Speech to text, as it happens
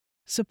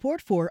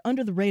Support for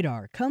Under the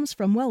Radar comes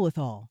from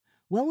Wellwithal.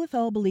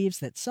 Wellwithal believes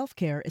that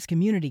self-care is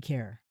community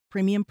care.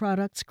 Premium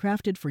products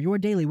crafted for your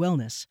daily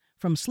wellness,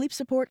 from sleep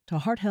support to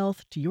heart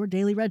health to your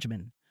daily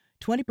regimen.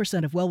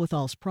 20% of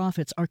Wellwithal's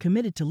profits are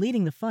committed to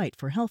leading the fight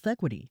for health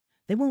equity.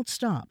 They won't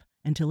stop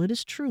until it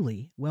is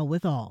truly well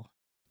with all.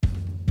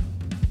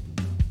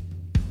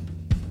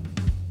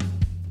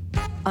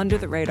 Under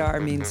the Radar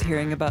means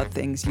hearing about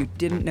things you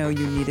didn't know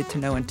you needed to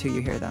know until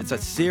you hear them. It's a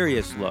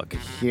serious look.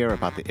 Hear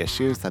about the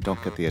issues that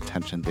don't get the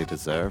attention they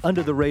deserve.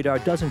 Under the Radar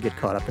doesn't get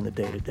caught up in the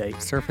day-to-day.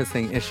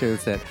 Surfacing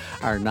issues that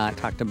are not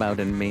talked about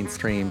in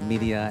mainstream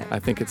media. I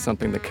think it's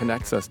something that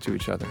connects us to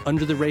each other.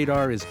 Under the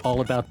Radar is all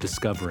about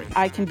discovery.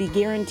 I can be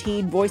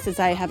guaranteed voices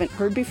I haven't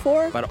heard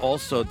before. But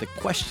also the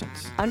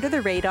questions. Under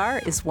the Radar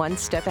is one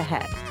step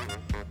ahead.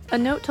 A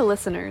note to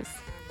listeners.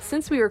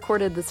 Since we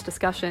recorded this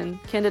discussion,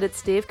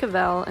 candidates Dave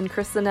Cavell and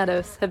Chris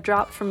Zanetos have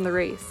dropped from the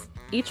race,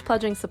 each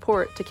pledging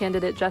support to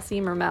candidate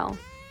Jesse Mermel.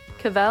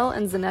 Cavell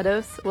and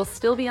Zanetos will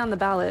still be on the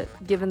ballot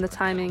given the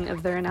timing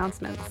of their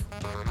announcements.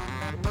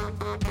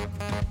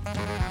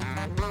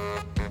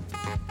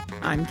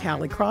 I'm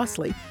Callie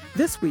Crossley.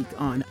 This week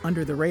on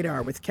Under the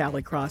Radar with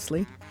Callie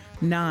Crossley,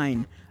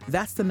 9.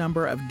 That's the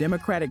number of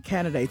Democratic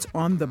candidates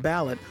on the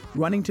ballot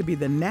running to be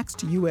the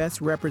next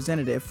U.S.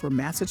 representative for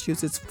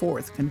Massachusetts'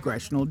 4th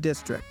Congressional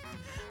District.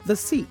 The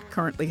seat,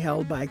 currently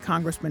held by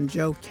Congressman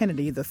Joe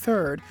Kennedy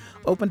III,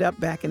 opened up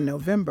back in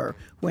November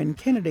when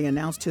Kennedy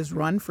announced his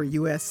run for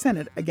U.S.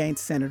 Senate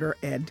against Senator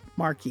Ed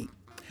Markey.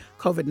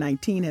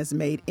 COVID-19 has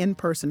made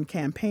in-person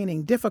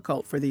campaigning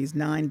difficult for these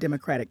 9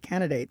 Democratic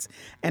candidates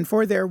and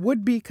for their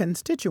would-be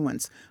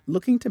constituents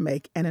looking to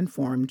make an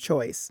informed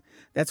choice.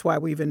 That's why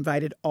we've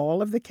invited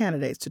all of the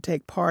candidates to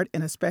take part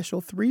in a special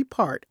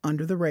 3-part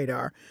Under the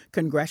Radar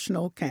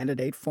Congressional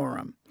Candidate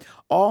Forum.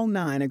 All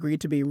 9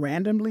 agreed to be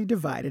randomly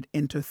divided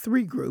into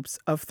 3 groups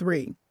of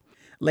 3.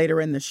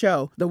 Later in the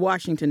show, the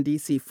Washington,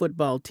 D.C.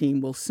 football team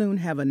will soon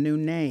have a new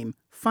name,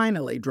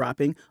 finally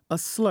dropping a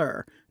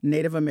slur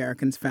Native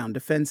Americans found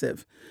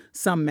offensive.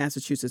 Some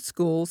Massachusetts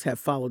schools have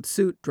followed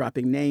suit,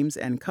 dropping names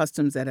and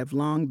customs that have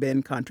long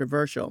been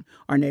controversial.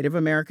 Are Native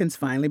Americans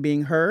finally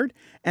being heard?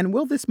 And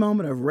will this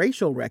moment of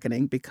racial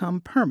reckoning become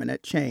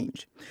permanent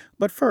change?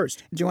 But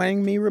first,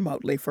 joining me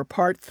remotely for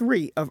part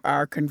 3 of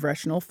our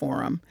congressional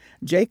forum,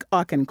 Jake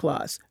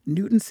Auchincloss,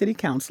 Newton City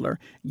Councilor,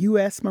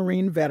 U.S.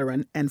 Marine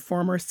veteran, and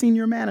former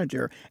senior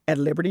manager at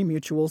Liberty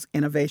Mutual's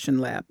Innovation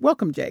Lab.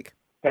 Welcome, Jake.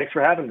 Thanks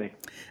for having me.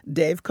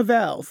 Dave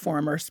Cavell,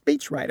 former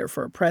speechwriter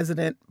for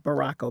President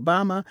Barack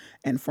Obama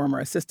and former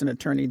Assistant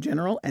Attorney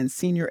General and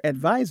Senior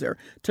Advisor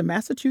to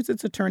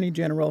Massachusetts Attorney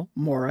General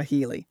Maura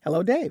Healey.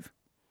 Hello, Dave.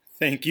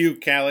 Thank you,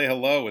 Callie.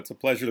 Hello. It's a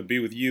pleasure to be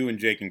with you and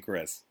Jake and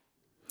Chris.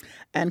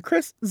 And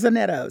Chris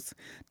Zanetos,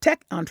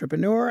 tech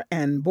entrepreneur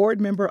and board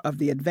member of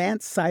the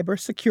Advanced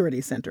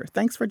Cybersecurity Center.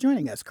 Thanks for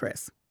joining us,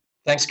 Chris.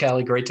 Thanks,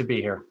 Callie. Great to be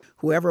here.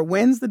 Whoever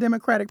wins the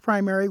Democratic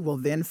primary will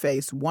then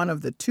face one of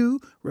the 2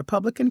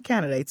 Republican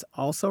candidates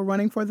also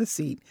running for the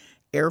seat,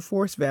 Air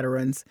Force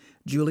veterans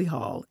Julie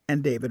Hall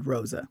and David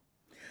Rosa.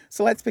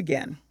 So let's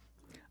begin.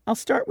 I'll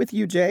start with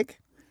you, Jake.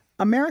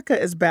 America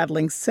is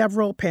battling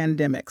several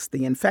pandemics,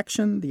 the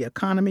infection, the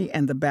economy,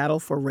 and the battle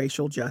for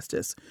racial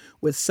justice.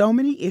 With so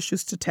many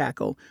issues to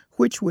tackle,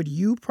 which would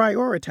you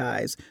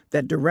prioritize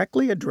that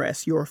directly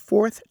address your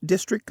 4th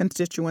District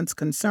constituents'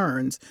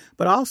 concerns,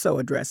 but also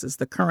addresses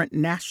the current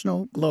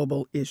national,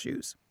 global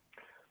issues?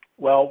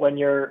 Well, when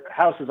your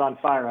house is on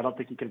fire, I don't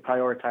think you can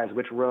prioritize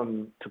which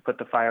room to put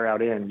the fire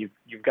out in.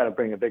 You've got to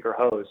bring a bigger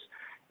hose.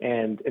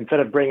 And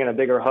instead of bringing a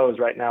bigger hose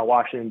right now,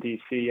 Washington,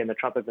 D.C. and the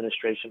Trump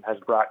administration has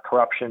brought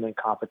corruption,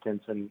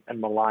 incompetence, and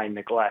malign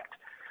neglect.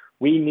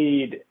 We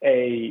need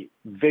a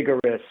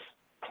vigorous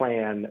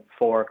plan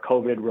for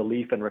COVID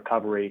relief and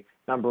recovery.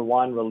 Number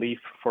 1, relief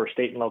for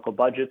state and local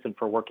budgets and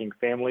for working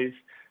families,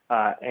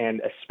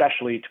 and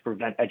especially to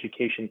prevent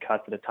education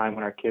cuts at a time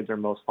when our kids are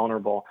most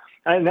vulnerable.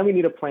 And then we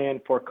need a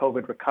plan for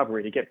COVID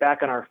recovery to get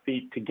back on our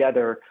feet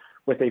together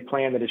with a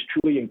plan that is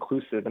truly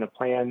inclusive and a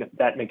plan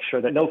that makes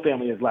sure that no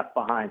family is left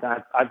behind.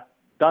 I've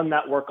done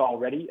that work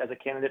already as a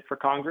candidate for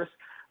Congress,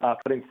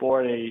 putting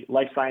forward a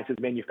life sciences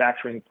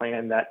manufacturing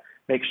plan that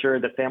makes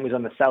sure that families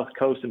on the South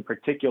Coast in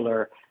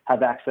particular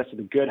have access to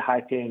the good,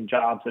 high-paying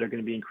jobs that are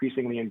going to be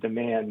increasingly in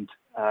demand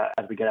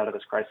as we get out of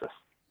this crisis.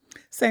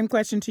 Same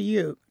question to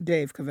you,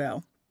 Dave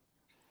Cavell.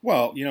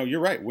 Well, you're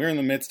right. We're in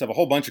the midst of a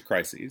whole bunch of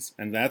crises,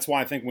 and that's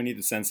why I think we need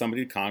to send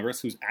somebody to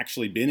Congress who's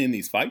actually been in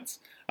these fights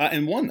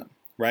and won them.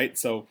 Right?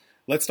 So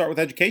let's start with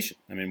education.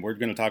 I mean, we're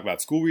going to talk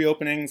about school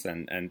reopenings,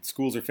 and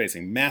schools are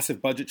facing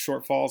massive budget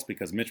shortfalls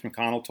because Mitch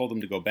McConnell told them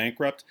to go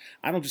bankrupt.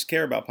 I don't just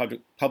care about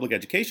public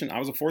education. I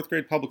was a 4th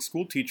grade public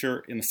school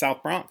teacher in the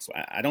South Bronx.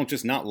 I don't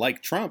just not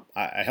like Trump.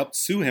 I helped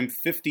sue him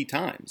 50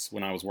 times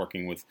when I was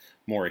working with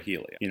Maura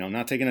Healey.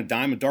 Not taking a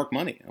dime of dark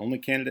money. Only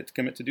candidate to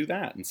commit to do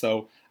that. And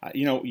so,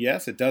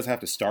 yes, it does have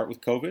to start with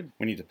COVID.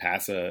 We need to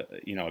pass a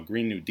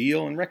Green New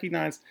Deal and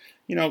recognize,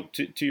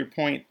 to your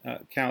point,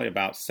 Callie,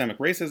 about systemic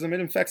racism, it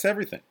infects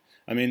everything.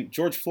 I mean,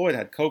 George Floyd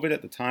had COVID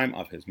at the time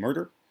of his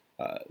murder.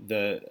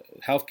 The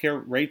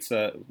healthcare rates,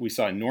 we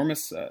saw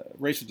enormous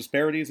racial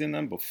disparities in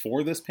them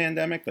before this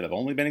pandemic that have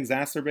only been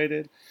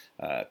exacerbated.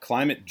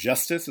 Climate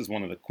justice is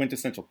one of the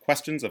quintessential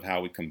questions of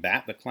how we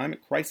combat the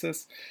climate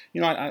crisis.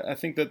 I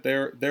think that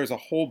there's a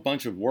whole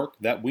bunch of work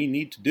that we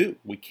need to do.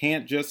 We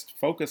can't just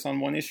focus on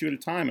one issue at a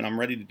time, and I'm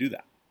ready to do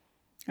that.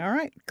 All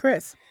right,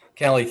 Chris.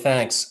 Callie,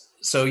 thanks.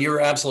 So you're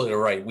absolutely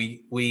right.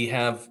 We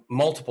have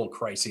multiple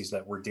crises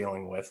that we're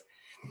dealing with.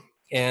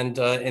 And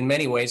in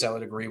many ways, I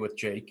would agree with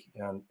Jake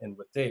and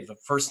with Dave. The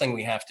first thing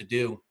we have to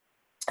do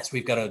is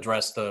we've got to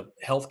address the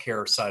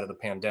healthcare side of the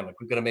pandemic.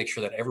 We've got to make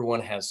sure that everyone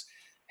has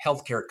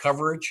healthcare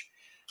coverage,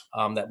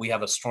 that we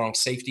have a strong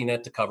safety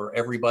net to cover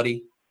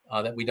everybody,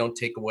 that we don't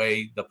take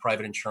away the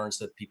private insurance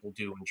that people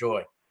do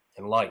enjoy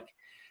and like.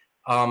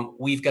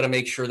 We've got to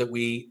make sure that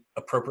we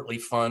appropriately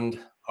fund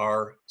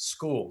our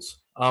schools.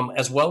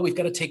 As well, we've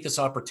got to take this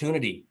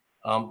opportunity,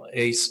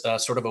 a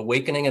sort of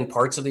awakening in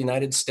parts of the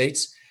United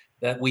States,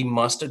 that we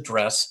must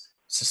address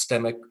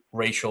systemic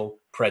racial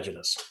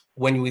prejudice.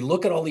 When we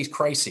look at all these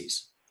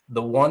crises,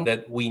 the one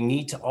that we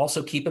need to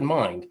also keep in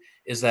mind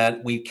is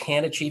that we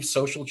can't achieve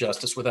social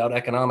justice without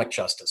economic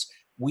justice.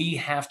 We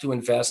have to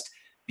invest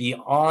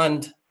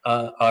beyond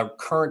our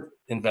current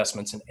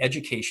investments in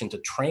education to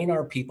train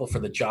our people for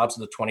the jobs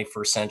of the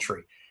 21st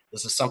century.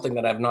 This is something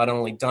that I've not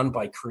only done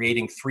by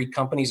creating 3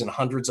 companies and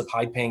hundreds of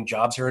high-paying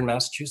jobs here in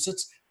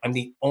Massachusetts. I'm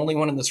the only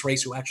one in this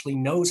race who actually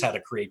knows how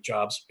to create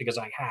jobs because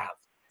I have.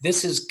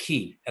 This is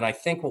key. And I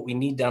think what we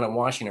need down in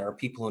Washington are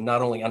people who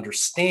not only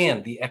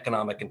understand the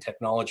economic and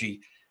technology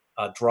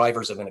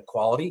drivers of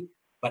inequality,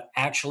 but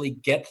actually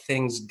get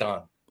things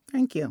done.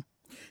 Thank you.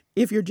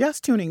 If you're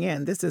just tuning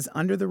in, this is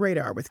Under the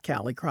Radar with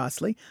Callie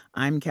Crossley.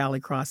 I'm Callie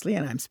Crossley,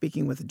 and I'm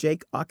speaking with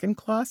Jake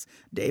Auchincloss,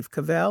 Dave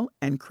Cavell,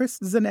 and Chris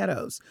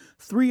Zanettos,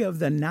 3 of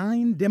the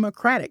 9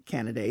 Democratic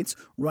candidates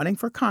running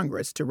for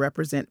Congress to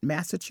represent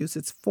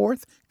Massachusetts'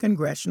 4th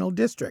Congressional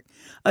District,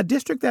 a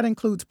district that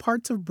includes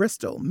parts of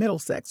Bristol,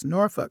 Middlesex,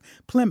 Norfolk,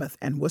 Plymouth,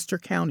 and Worcester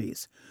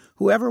counties.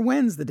 Whoever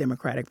wins the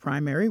Democratic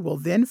primary will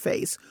then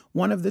face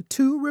one of the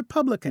 2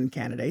 Republican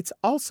candidates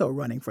also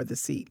running for the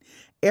seat,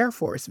 Air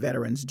Force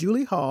veterans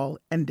Julie Hall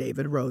and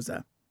David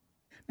Rosa.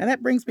 Now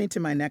that brings me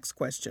to my next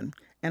question,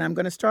 and I'm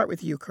going to start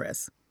with you,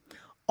 Chris.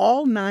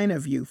 All 9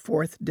 of you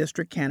 4th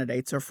District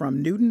candidates are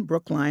from Newton,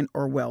 Brookline,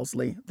 or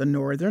Wellesley, the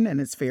northern,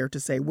 and it's fair to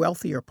say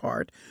wealthier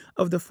part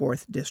of the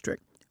 4th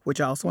District,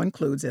 which also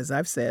includes, as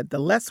I've said, the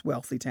less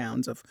wealthy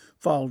towns of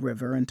Fall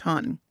River and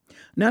Taunton.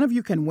 None of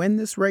you can win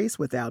this race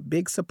without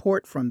big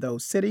support from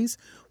those cities.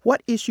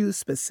 What issues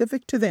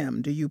specific to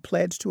them do you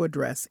pledge to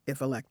address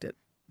if elected?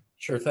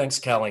 Sure. Thanks,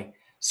 Callie.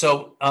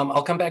 So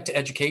I'll come back to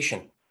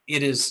education.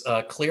 It is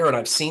clear, and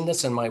I've seen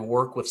this in my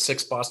work with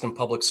 6 Boston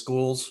public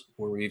schools,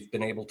 where we've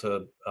been able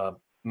to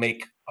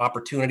make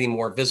opportunity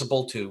more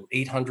visible to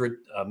 800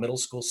 middle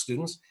school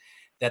students,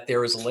 that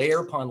there is layer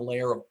upon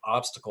layer of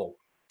obstacle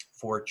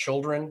for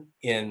children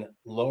in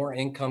lower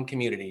income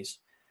communities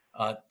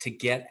to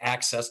get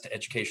access to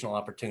educational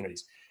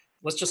opportunities.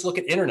 Let's just look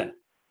at internet.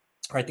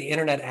 Right, the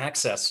internet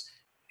access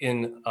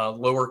in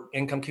lower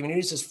income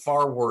communities is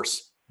far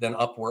worse than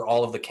up where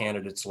all of the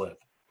candidates live.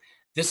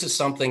 This is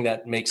something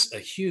that makes a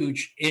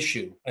huge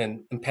issue and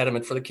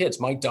impediment for the kids.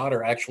 My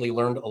daughter actually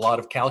learned a lot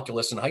of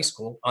calculus in high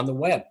school on the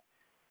web.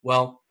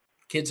 Well,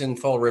 kids in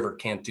Fall River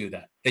can't do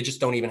that. They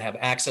just don't even have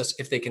access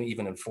if they can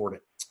even afford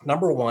it.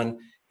 Number 1,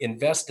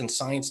 invest in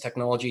science,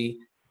 technology,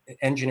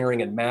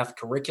 engineering, and math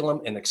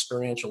curriculum and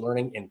experiential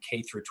learning in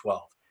K through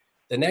 12.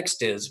 The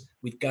next is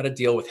we've got to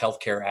deal with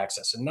healthcare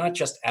access, and not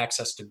just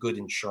access to good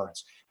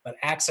insurance, but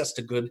access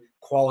to good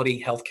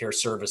quality healthcare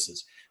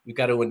services. We've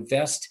got to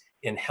invest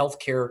in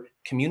healthcare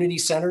community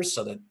centers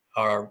so that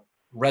our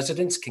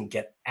residents can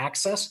get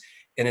access,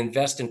 and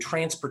invest in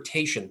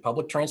transportation,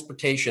 public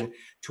transportation,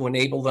 to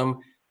enable them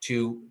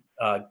to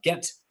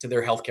get to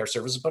their healthcare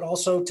services, but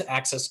also to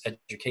access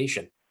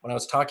education. When I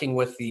was talking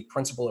with the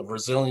principal of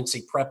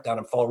Resiliency Prep down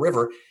in Fall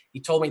River,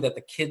 he told me that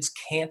the kids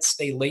can't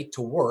stay late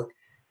to work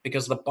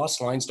because the bus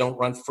lines don't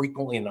run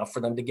frequently enough for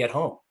them to get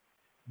home.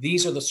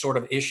 These are the sort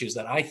of issues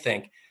that I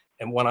think,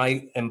 and when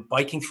I am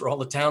biking through all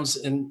the towns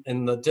in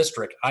the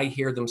district, I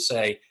hear them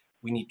say,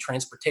 we need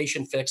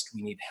transportation fixed,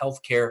 we need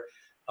healthcare,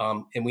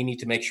 and we need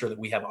to make sure that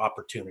we have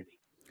opportunity.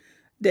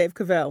 Dave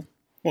Cavell.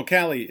 Well,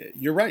 Callie,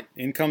 you're right.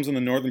 Incomes in the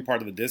northern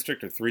part of the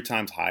district are 3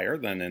 times higher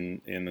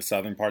than in the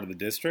southern part of the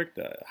district.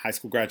 High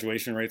school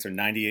graduation rates are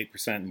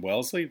 98% in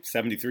Wellesley,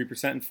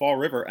 73% in Fall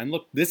River. And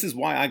look, this is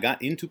why I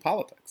got into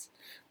politics,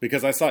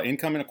 because I saw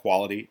income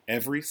inequality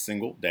every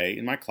single day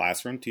in my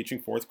classroom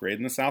teaching 4th grade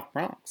in the South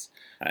Bronx.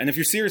 And if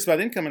you're serious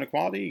about income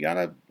inequality, you got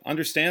to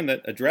understand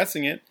that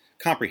addressing it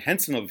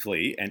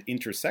comprehensively and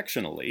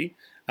intersectionally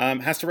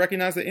has to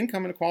recognize that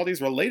income inequality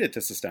is related to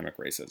systemic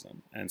racism.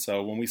 And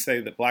so when we say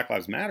that Black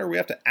Lives Matter, we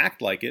have to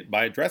act like it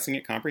by addressing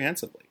it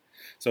comprehensively.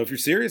 So if you're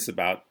serious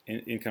about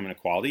income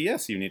inequality,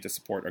 yes, you need to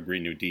support a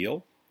Green New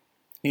Deal.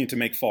 You need to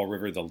make Fall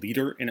River the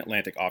leader in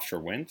Atlantic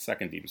offshore wind,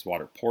 second deepest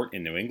water port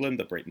in New England.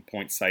 The Brayton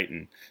Point site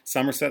in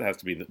Somerset has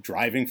to be the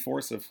driving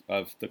force of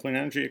the clean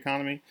energy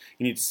economy.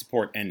 You need to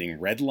support ending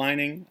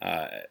redlining,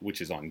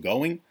 which is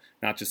ongoing,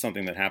 not just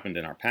something that happened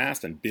in our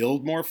past, and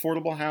build more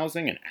affordable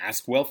housing and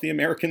ask wealthy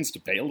Americans to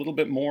pay a little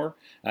bit more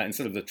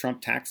instead of the Trump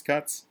tax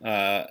cuts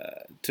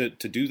to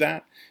do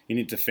that. You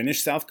need to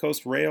finish South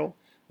Coast Rail.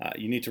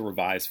 You need to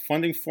revise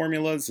funding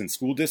formulas in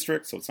school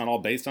districts so it's not all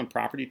based on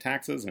property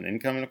taxes and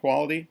income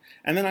inequality.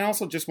 And then I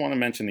also just want to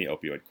mention the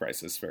opioid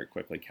crisis very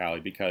quickly,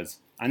 Callie, because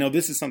I know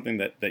this is something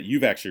that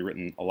you've actually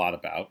written a lot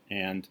about.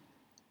 And,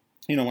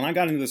 you know, when I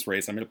got into this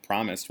race, I made a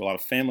promise to a lot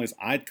of families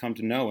I'd come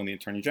to know in the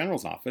Attorney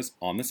General's office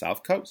on the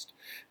South Coast.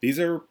 These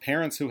are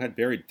parents who had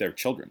buried their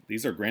children.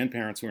 These are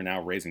grandparents who are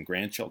now raising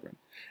grandchildren.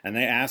 And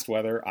they asked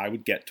whether I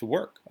would get to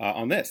work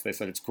on this. They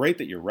said, it's great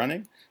that you're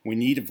running. We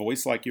need a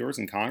voice like yours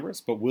in Congress,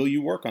 but will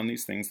you work on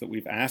these things that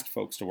we've asked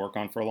folks to work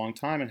on for a long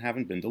time and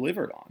haven't been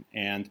delivered on?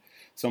 And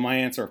so my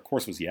answer, of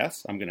course, was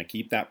yes. I'm going to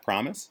keep that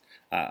promise.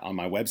 On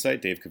my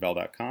website,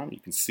 davecavell.com, you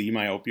can see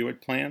my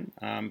opioid plan.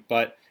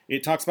 But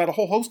it talks about a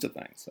whole host of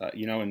things,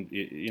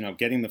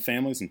 getting the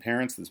families and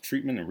parents the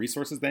treatment and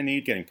resources they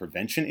need, getting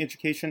prevention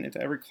education into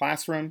every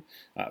classroom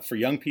for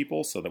young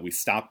people so that we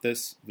stop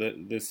this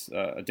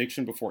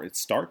addiction before it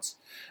starts.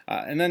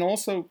 And then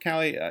also,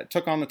 Callie,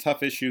 took on the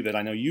tough issue that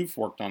I know you've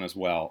worked on as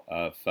well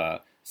of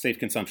safe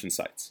consumption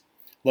sites.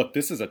 Look,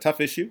 this is a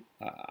tough issue.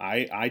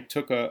 I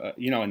took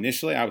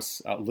initially I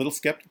was a little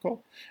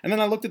skeptical, and then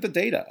I looked at the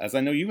data, as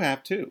I know you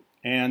have too.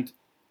 And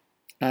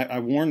I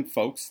warned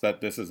folks that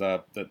this is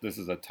a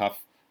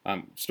tough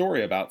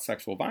story about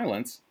sexual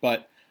violence.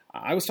 But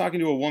I was talking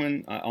to a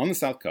woman on the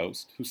South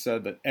Coast who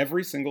said that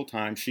every single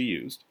time she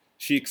used,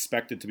 she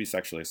expected to be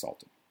sexually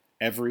assaulted.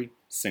 Every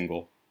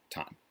single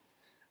time.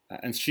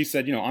 And she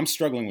said, I'm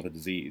struggling with a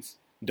disease.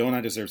 Don't I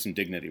deserve some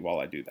dignity while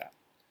I do that?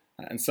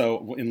 And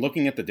so in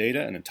looking at the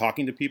data and in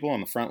talking to people on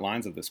the front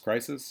lines of this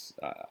crisis,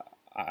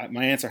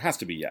 my answer has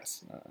to be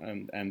yes.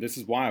 And this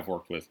is why I've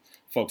worked with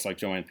folks like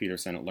Joanne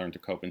Peterson at Learn to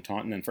Cope in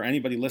Taunton. And for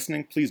anybody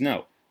listening, please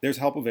know there's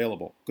help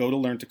available. Go to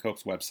Learn to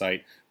Cope's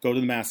website, go to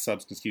the Mass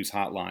Substance Use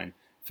Hotline,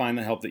 find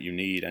the help that you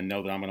need, and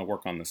know that I'm going to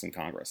work on this in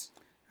Congress.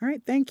 All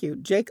right, thank you.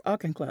 Jake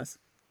Auchincloss.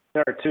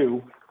 There are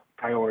two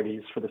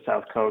priorities for the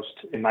South Coast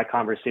in my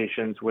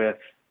conversations with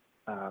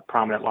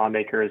prominent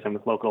lawmakers and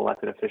with local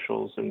elected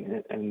officials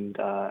and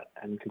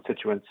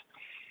constituents.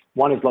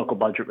 One is local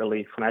budget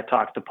relief. When I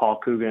talked to Paul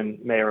Coogan,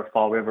 mayor of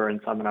Fall River, and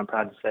someone I'm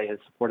proud to say has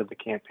supported the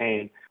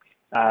campaign,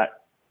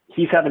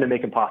 he's having to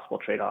make impossible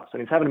trade-offs.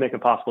 And he's having to make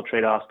impossible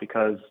trade-offs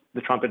because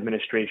the Trump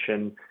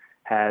administration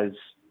has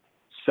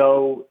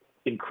so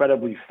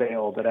incredibly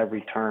failed at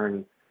every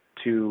turn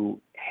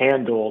to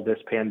handle this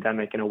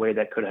pandemic in a way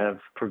that could have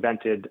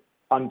prevented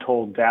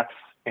untold deaths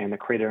and the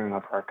cratering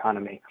of our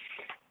economy.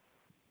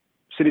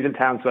 Cities and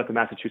towns throughout the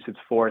Massachusetts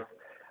Fourth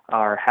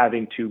are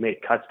having to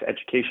make cuts to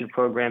education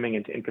programming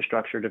and to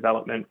infrastructure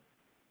development.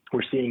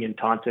 We're seeing in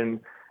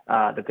Taunton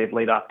that they've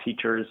laid off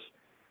teachers,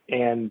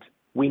 and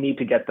we need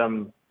to get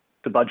them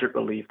the budget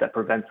relief that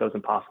prevents those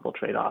impossible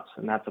trade-offs.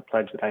 And that's a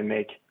pledge that I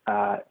make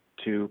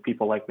to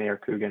people like Mayor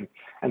Coogan.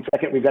 And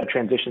second, we've got to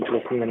transition to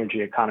a clean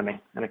energy economy,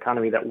 an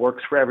economy that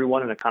works for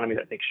everyone, an economy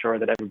that makes sure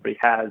that everybody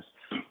has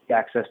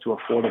access to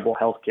affordable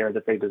health care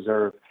that they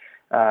deserve.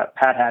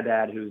 Pat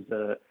Haddad, who's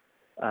the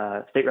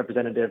state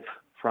representative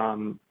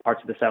from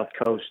parts of the South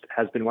Coast,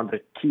 has been one of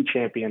the key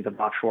champions of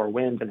offshore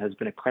wind and has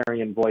been a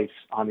clarion voice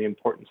on the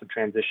importance of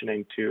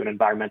transitioning to an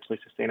environmentally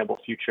sustainable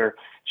future.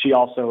 She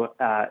also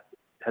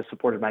has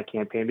supported my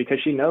campaign because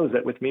she knows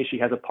that with me, she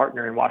has a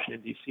partner in Washington,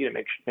 D.C. to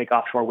make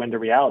offshore wind a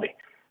reality.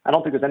 I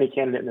don't think there's any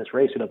candidate in this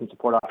race who doesn't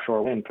support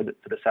offshore wind for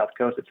the South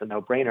Coast. It's a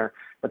no-brainer.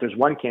 But there's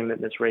one candidate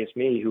in this race,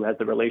 me, who has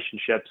the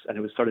relationships and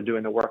who has started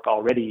doing the work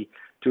already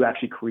to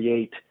actually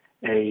create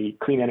a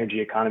clean energy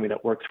economy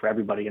that works for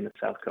everybody in the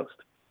South Coast.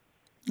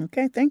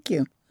 Okay, thank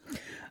you.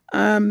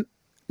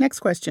 Next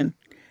question.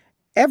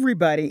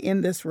 Everybody in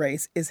this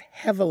race is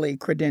heavily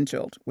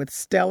credentialed with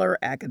stellar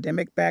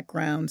academic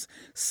backgrounds,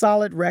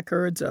 solid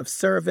records of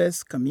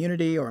service,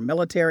 community, or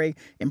military,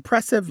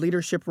 impressive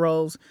leadership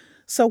roles.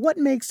 So what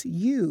makes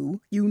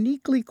you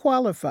uniquely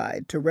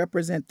qualified to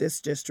represent this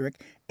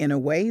district in a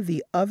way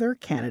the other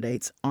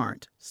candidates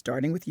aren't?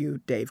 Starting with you,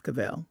 Dave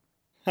Cavell.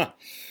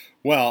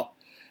 Well,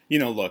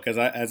 look,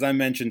 as I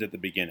mentioned at the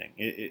beginning,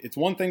 it's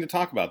one thing to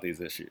talk about these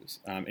issues.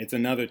 It's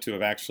another to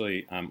have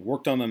actually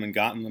worked on them and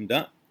gotten them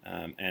done.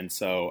 And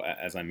so,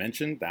 as I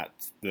mentioned,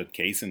 that's the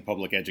case in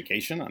public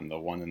education. I'm the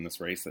one in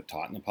this race that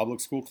taught in a public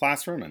school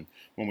classroom. And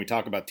when we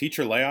talk about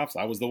teacher layoffs,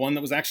 I was the one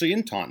that was actually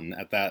in Taunton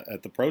at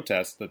the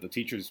protest that the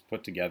teachers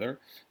put together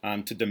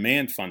to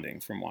demand funding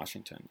from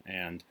Washington.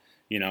 And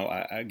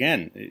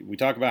again, we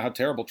talk about how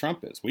terrible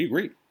Trump is. We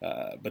agree.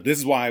 But this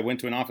is why I went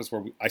to an office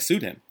where I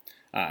sued him.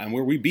 and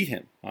where we beat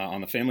him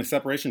on the family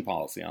separation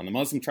policy, on the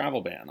Muslim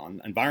travel ban,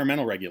 on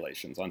environmental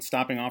regulations, on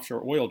stopping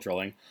offshore oil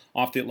drilling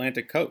off the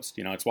Atlantic coast.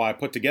 It's why I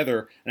put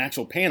together an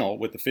actual panel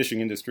with the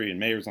fishing industry and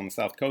mayors on the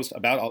South Coast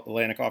about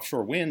Atlantic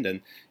offshore wind,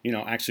 and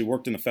actually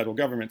worked in the federal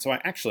government, so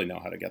I actually know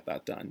how to get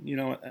that done.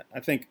 I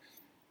think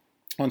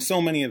on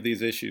so many of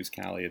these issues,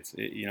 Callie,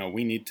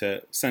 we need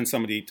to send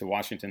somebody to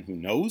Washington who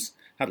knows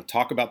how to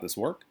talk about this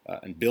work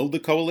and build the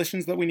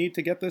coalitions that we need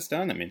to get this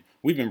done. I mean,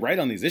 we've been right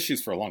on these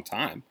issues for a long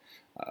time,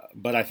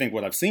 but I think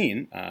what I've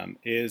seen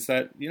is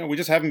that we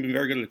just haven't been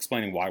very good at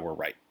explaining why we're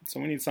right. So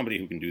we need somebody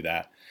who can do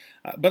that.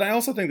 But I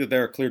also think that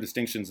there are clear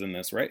distinctions in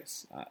this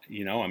race.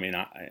 In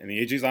the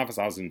AG's office,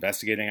 I was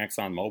investigating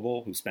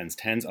ExxonMobil, who spends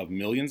tens of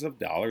millions of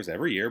dollars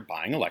every year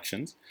buying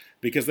elections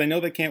because they know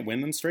they can't win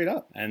them straight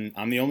up. And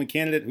I'm the only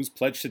candidate who's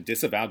pledged to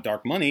disavow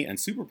dark money and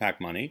super PAC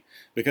money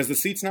because the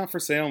seat's not for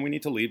sale and we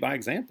need to lead by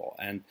example.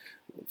 And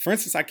for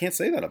instance, I can't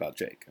say that about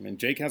Jake. I mean,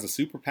 Jake has a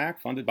super PAC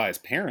funded by his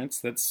parents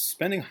that's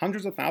spending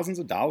hundreds of thousands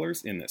of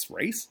dollars in this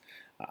race.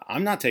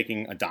 I'm not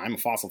taking a dime of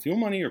fossil fuel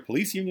money or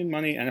police union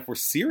money, and if we're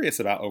serious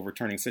about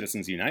overturning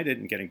Citizens United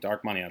and getting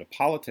dark money out of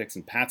politics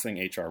and passing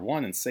H.R.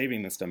 1 and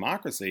saving this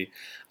democracy,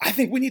 I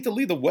think we need to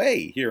lead the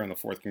way here in the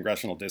 4th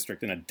Congressional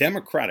District in a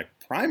Democratic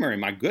primary.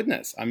 My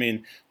goodness. I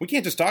mean, we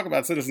can't just talk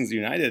about Citizens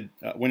United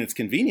when it's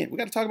convenient. We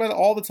got to talk about it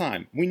all the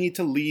time. We need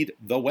to lead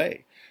the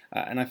way.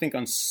 And I think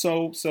on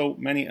so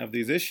many of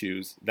these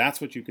issues,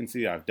 that's what you can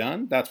see I've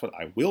done. That's what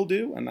I will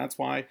do. And that's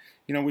why,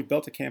 we've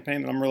built a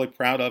campaign that I'm really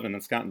proud of and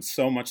it's gotten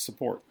so much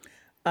support.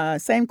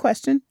 Same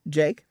question,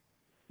 Jake.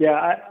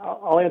 Yeah,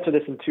 I'll answer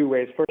this in two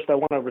ways. First, I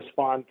want to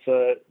respond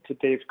to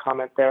Dave's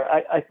comment there.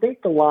 I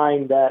think the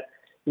line that,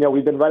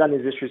 we've been right on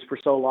these issues for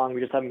so long,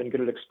 we just haven't been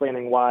good at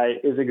explaining why,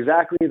 is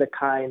exactly the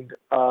kind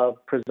of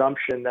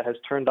presumption that has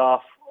turned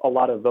off a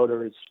lot of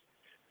voters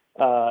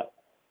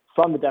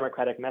from the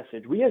Democratic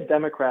message. We as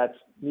Democrats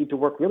need to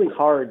work really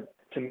hard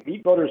to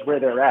meet voters where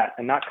they're at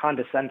and not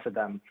condescend to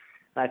them.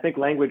 And I think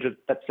language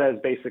that says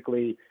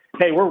basically,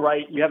 hey, we're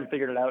right, you haven't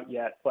figured it out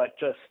yet, but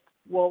just,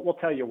 we'll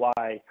tell you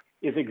why,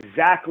 is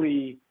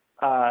exactly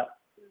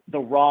the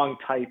wrong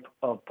type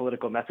of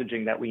political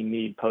messaging that we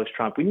need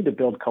post-Trump. We need to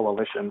build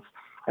coalitions.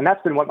 And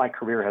that's been what my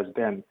career has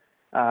been.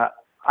 I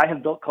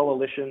have built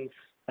coalitions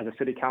as a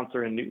city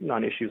councilor in Newton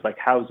on issues like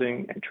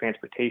housing and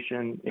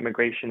transportation,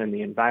 immigration, and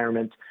the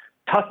environment.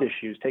 Tough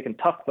issues, taken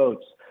tough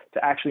votes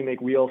to actually make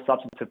real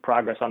substantive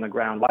progress on the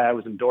ground. Why I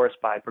was endorsed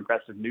by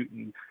Progressive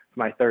Newton for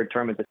my third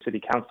term as a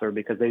city councilor,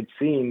 because they'd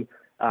seen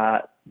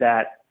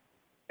that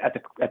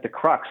at the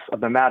crux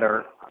of the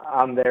matter,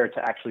 I'm there to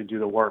actually do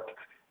the work.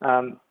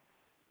 And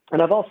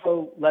I've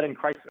also led in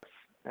crisis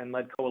and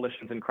led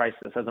coalitions in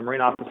crisis. As a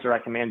Marine officer, I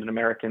commanded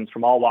Americans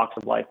from all walks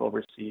of life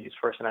overseas,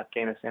 first in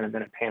Afghanistan and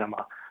then in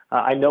Panama.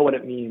 I know what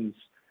it means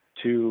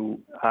to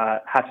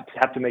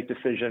have to make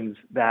decisions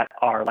that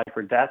are life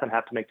or death and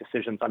have to make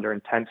decisions under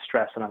intense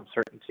stress and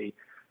uncertainty.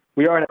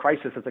 We are in a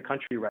crisis as a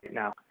country right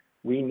now.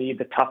 We need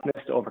the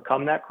toughness to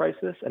overcome that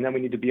crisis, and then we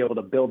need to be able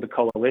to build the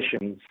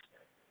coalitions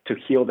to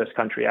heal this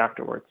country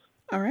afterwards.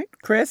 All right,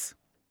 Chris?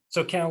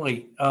 So,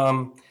 Callie,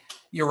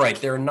 you're right.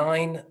 There are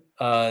 9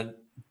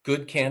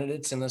 good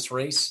candidates in this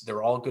race.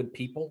 They're all good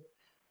people.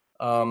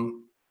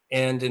 And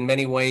in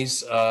many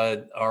ways,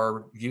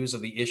 our views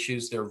of the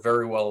issues, they're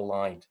very well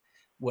aligned.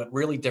 What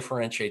really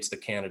differentiates the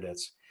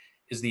candidates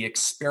is the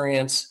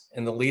experience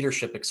and the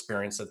leadership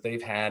experience that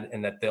they've had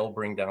and that they'll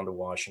bring down to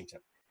Washington.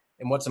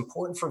 And what's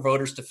important for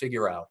voters to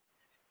figure out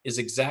is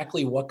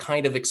exactly what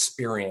kind of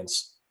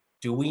experience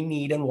do we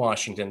need in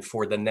Washington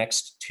for the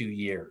next 2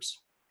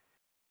 years.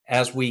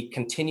 As we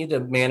continue to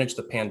manage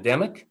the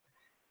pandemic,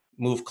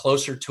 move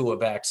closer to a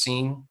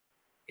vaccine,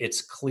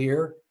 it's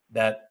clear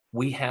that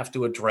we have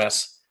to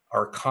address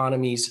our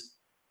economy's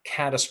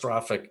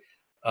catastrophic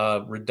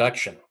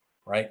reduction,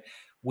 right?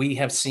 We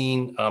have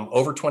seen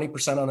over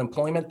 20%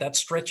 unemployment. That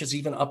stretches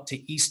even up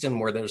to Easton,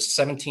 where there's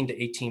 17 to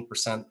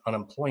 18%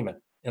 unemployment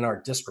in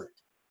our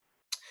district.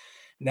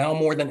 Now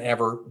more than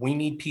ever, we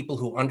need people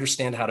who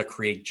understand how to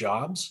create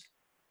jobs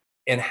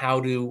and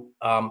how to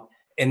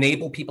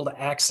enable people to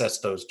access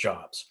those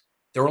jobs.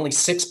 There are only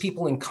 6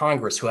 people in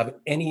Congress who have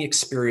any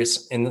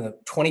experience in the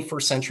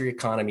 21st century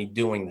economy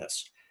doing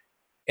this.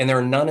 And there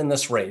are none in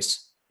this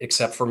race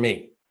except for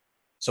me.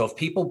 So if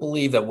people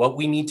believe that what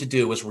we need to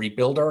do is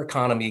rebuild our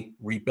economy,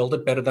 rebuild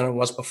it better than it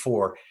was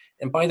before,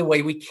 and by the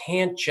way, we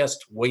can't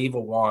just wave a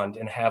wand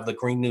and have the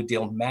Green New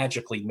Deal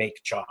magically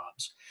make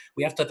jobs.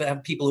 We have to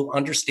have people who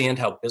understand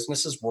how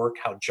businesses work,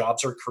 how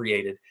jobs are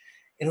created,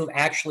 and who've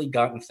actually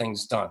gotten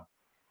things done.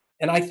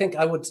 And I think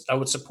I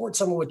would support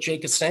some of what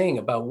Jake is saying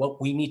about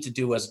what we need to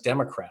do as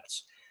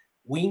Democrats.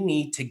 We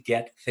need to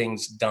get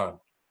things done.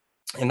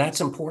 And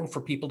that's important for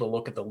people to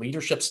look at the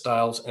leadership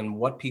styles and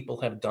what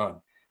people have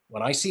done.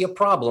 When I see a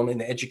problem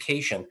in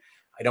education,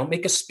 I don't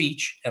make a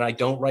speech and I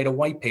don't write a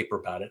white paper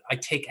about it. I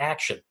take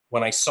action.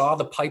 When I saw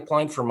the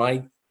pipeline for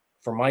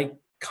my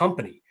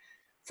company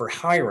for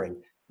hiring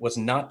was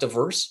not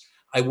diverse,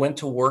 I went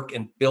to work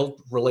and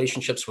built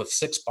relationships with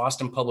 6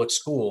 Boston public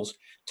schools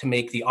to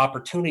make the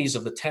opportunities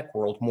of the tech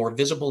world more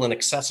visible and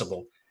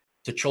accessible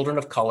to children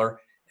of color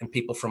and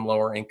people from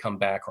lower income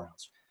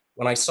backgrounds.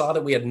 When I saw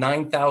that we had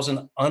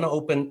 9,000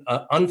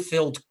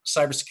 unfilled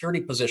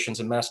cybersecurity positions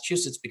in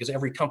Massachusetts because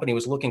every company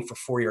was looking for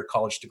 4-year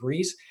college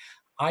degrees,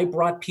 I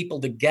brought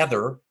people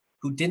together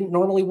who didn't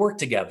normally work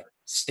together.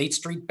 State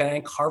Street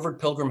Bank, Harvard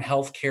Pilgrim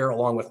Healthcare,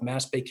 along with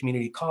Mass Bay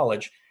Community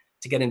College,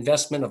 to get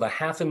investment of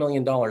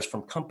 $500,000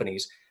 from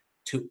companies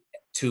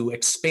to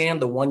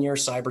expand the 1-year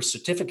cyber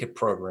certificate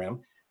program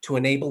to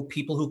enable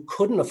people who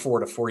couldn't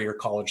afford a 4-year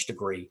college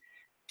degree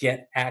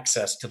get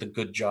access to the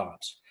good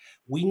jobs.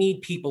 We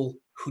need people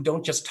who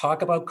don't just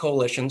talk about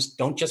coalitions,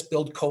 don't just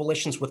build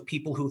coalitions with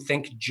people who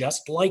think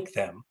just like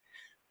them,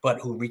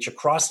 but who reach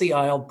across the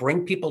aisle,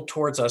 bring people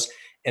towards us,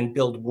 and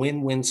build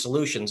win-win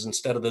solutions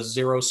instead of the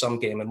zero-sum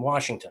game in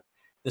Washington.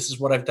 This is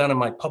what I've done in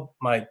my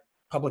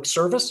public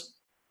service.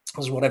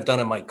 This is what I've done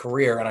in my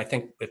career. And I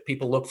think if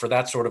people look for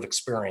that sort of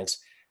experience,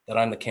 that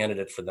I'm the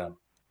candidate for them.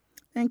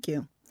 Thank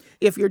you.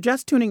 If you're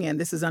just tuning in,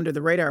 this is Under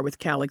the Radar with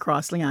Callie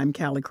Crossley. I'm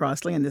Callie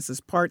Crossley, and this is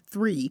part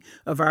 3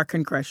 of our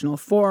Congressional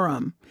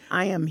Forum.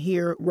 I am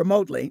here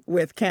remotely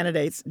with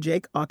candidates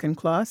Jake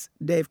Auchincloss,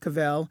 Dave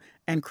Cavell,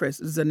 and Chris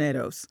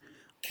Zanetos.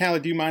 Callie,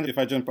 do you mind if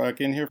I jump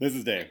back in here? This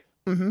is Dave.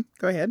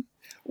 Go ahead.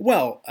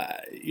 Well,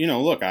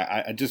 look,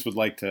 I just would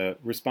like to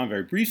respond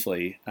very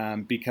briefly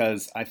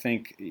because I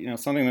think,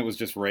 something that was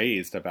just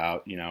raised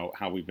about,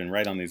 how we've been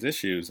right on these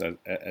issues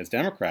as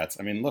Democrats.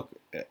 I mean, look,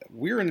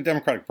 we're in a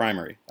Democratic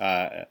primary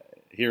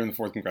here in the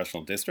 4th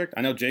Congressional District.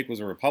 I know Jake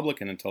was a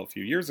Republican until a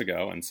few years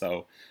ago, and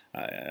so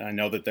I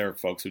know that there are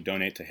folks who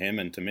donate to him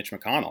and to Mitch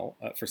McConnell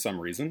for some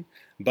reason.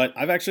 But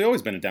I've actually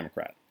always been a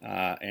Democrat,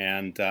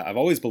 and I've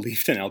always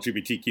believed in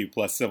LGBTQ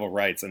plus civil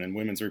rights and in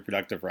women's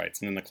reproductive rights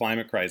and in the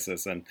climate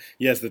crisis. And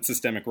yes, that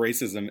systemic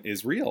racism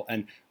is real.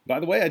 And by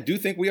the way, I do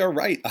think we are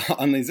right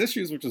on these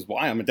issues, which is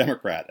why I'm a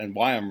Democrat and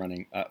why I'm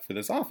running for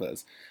this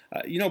office.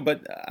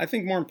 But I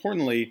think more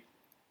importantly,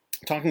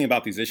 talking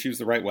about these issues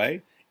the right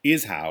way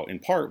is how, in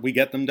part, we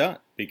get them done.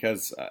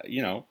 Because,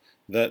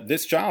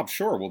 this job,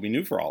 sure, will be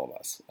new for all of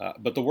us.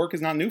 But the work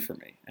is not new for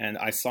me. And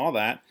I saw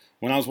that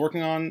when I was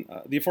working on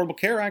the Affordable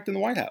Care Act in the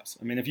White House.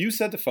 I mean, if you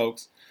said to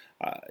folks,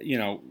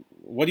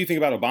 what do you think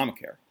about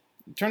Obamacare?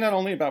 It turned out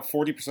only about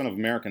 40% of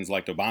Americans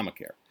liked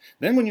Obamacare.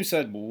 Then when you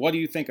said, well, what do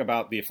you think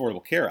about the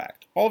Affordable Care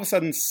Act? All of a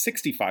sudden,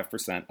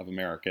 65% of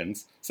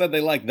Americans said they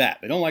like that.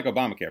 They don't like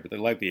Obamacare, but they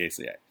like the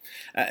ACA.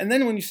 And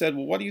then when you said,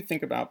 well, what do you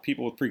think about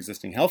people with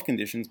pre-existing health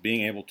conditions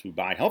being able to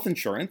buy health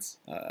insurance?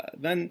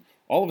 Then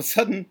all of a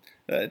sudden,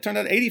 it turned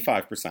out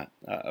 85%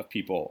 of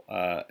people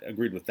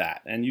agreed with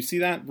that. And you see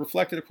that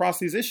reflected across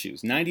these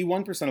issues.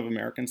 91% of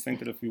Americans think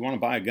that if you want to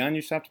buy a gun,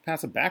 you should have to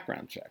pass a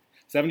background check.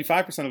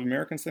 75% of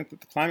Americans think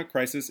that the climate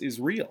crisis is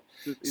real.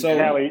 So,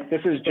 Callie,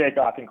 this is Jake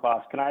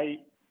Auchincloss.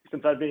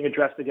 Since I'm being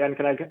addressed again,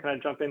 can I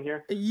jump in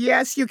here?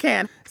 Yes, you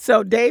can.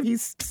 So, Dave, he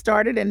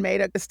started and made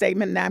a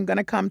statement, and I'm going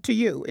to come to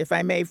you. If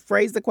I may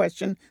phrase the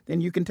question,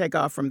 then you can take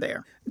off from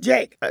there.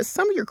 Jake,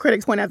 some of your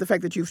critics point out the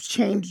fact that you've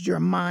changed your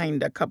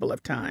mind a couple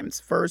of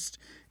times. First,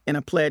 in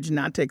a pledge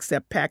not to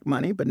accept PAC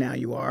money, but now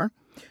you are.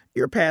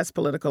 Your past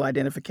political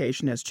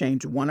identification has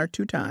changed 1 or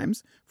 2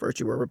 times. First,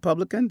 you were a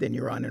Republican, then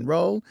you're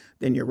unenrolled,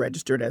 then you're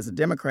registered as a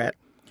Democrat.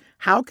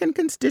 How can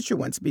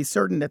constituents be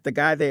certain that the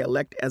guy they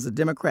elect as a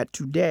Democrat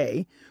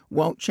today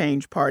won't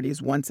change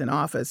parties once in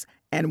office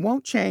and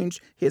won't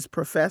change his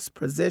professed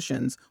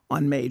positions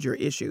on major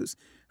issues?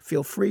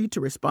 Feel free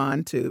to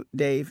respond to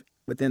Dave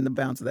within the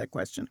bounds of that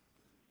question.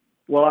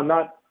 Well, I'm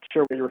not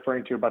sure what you're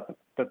referring to about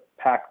the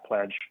PAC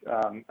pledge.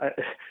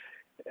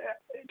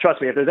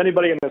 Trust me, if there's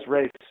anybody in this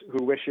race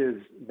who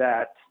wishes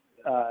that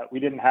we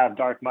didn't have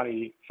dark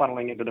money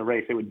funneling into the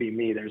race, it would be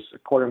me. There's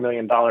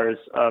 $250,000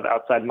 of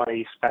outside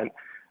money spent,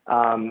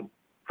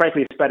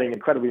 frankly, spreading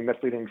incredibly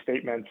misleading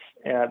statements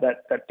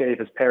that Dave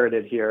has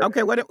parroted here.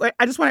 Okay,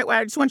 I just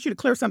want you to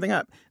clear something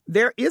up.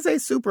 There is a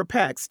super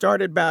PAC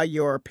started by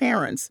your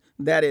parents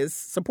that is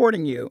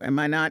supporting you.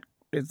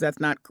 That's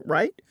not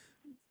right?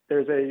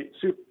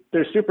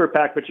 There's super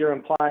PAC, but you're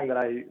implying that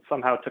I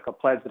somehow took a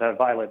pledge that I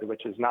violated,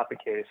 which is not the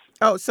case.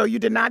 Oh, so you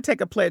did not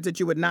take a pledge that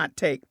you would not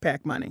take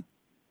PAC money?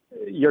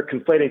 You're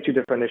conflating 2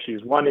 different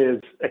issues. One is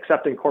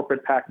accepting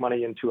corporate PAC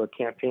money into a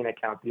campaign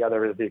account. The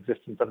other is the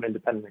existence of an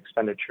independent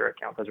expenditure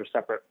account. Those are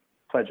separate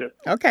pledges.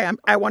 Okay,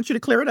 I want you to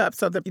clear it up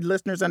so that the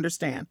listeners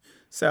understand.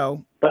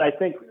 But I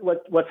think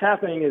what's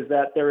happening is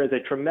that there is a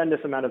tremendous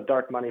amount of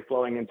dark money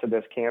flowing into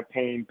this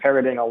campaign,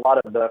 parroting a lot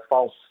of the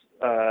false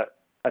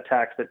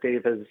attacks that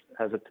Dave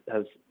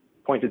has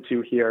pointed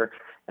to here.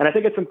 And I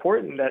think it's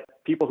important that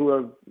people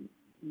who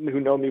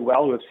know me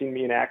well, who have seen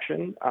me in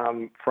action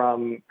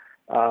from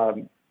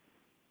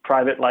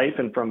private life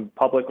and from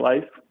public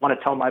life, want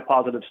to tell my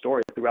positive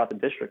story throughout the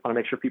district. I want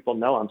to make sure people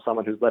know I'm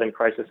someone who's led in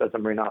crisis as a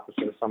Marine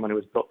officer, someone who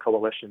has built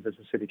coalitions as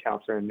a city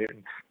councilor in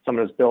Newton,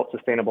 someone who's built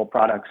sustainable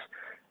products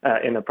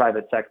in the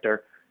private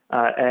sector.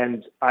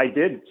 And I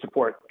did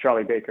support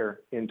Charlie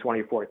Baker in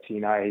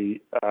 2014. I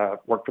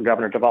worked for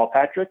Governor Deval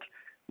Patrick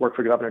work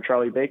for Governor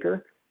Charlie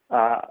Baker.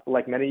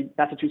 Like many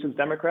Massachusetts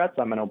Democrats,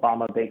 I'm an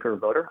Obama Baker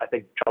voter. I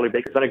think Charlie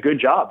Baker's done a good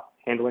job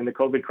handling the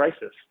COVID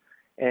crisis.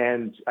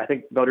 And I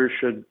think voters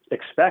should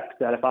expect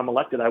that if I'm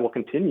elected, I will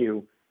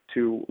continue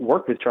to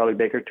work with Charlie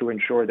Baker to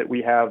ensure that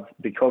we have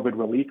the COVID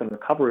relief and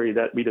recovery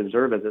that we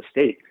deserve as a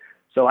state.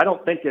 So I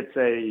don't think it's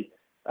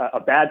a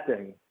bad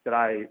thing that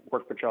I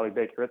work for Charlie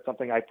Baker. It's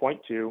something I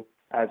point to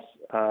as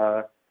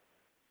a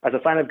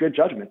sign of good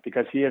judgment,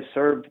 because he has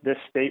served this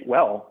state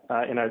well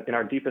in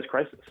our deepest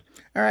crisis.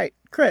 All right,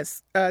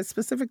 Chris, a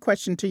specific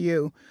question to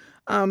you.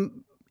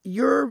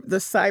 You're the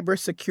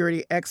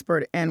cybersecurity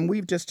expert, and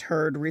we've just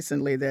heard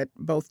recently that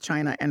both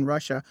China and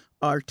Russia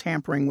are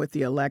tampering with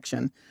the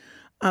election.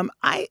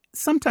 I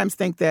sometimes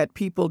think that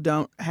people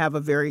don't have a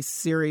very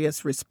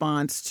serious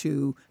response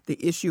to the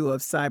issue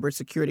of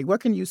cybersecurity.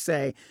 What can you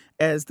say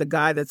as the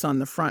guy that's on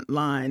the front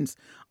lines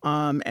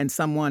and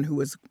someone who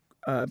is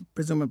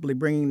presumably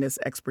bringing this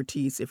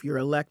expertise, if you're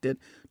elected,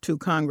 to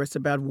Congress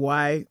about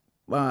why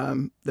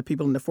the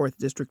people in the 4th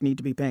District need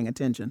to be paying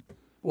attention?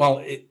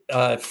 Well,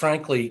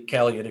 frankly,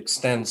 Callie, it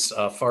extends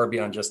far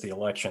beyond just the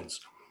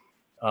elections.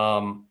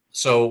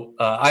 So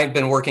I've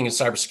been working in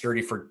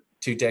cybersecurity for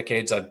 2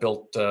 decades. I've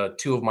built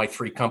 2 of my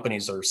 3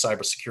 companies are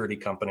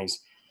cybersecurity companies.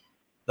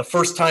 The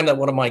first time that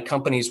one of my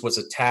companies was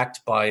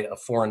attacked by a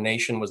foreign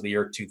nation was the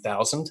year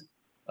 2000,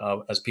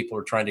 as people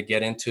were trying to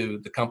get into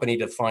the company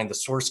to find the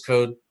source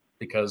code,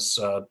 because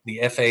the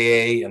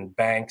FAA and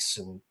banks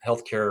and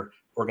healthcare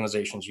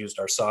organizations used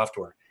our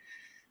software.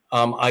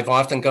 I've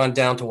often gone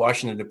down to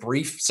Washington to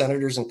brief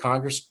senators and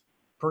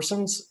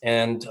congresspersons,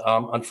 and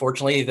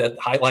unfortunately that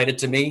highlighted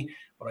to me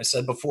what I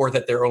said before,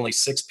 that there are only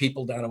 6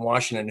 people down in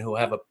Washington who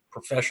have a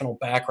professional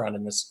background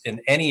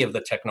in any of the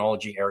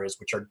technology areas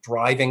which are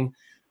driving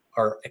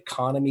our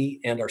economy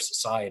and our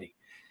society.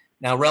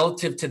 Now,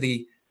 relative to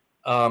the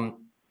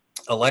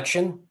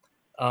election,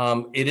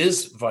 it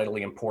is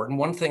vitally important.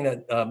 One thing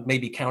that may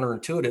be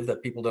counterintuitive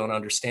that people don't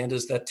understand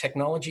is that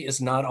technology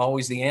is not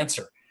always the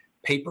answer.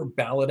 Paper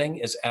balloting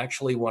is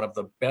actually one of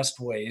the best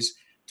ways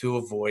to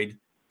avoid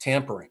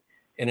tampering.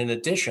 And in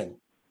addition,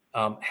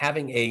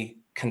 having a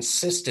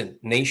consistent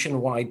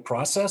nationwide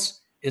process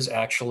is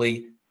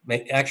actually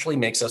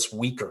makes us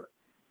weaker,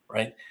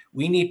 right?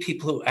 We need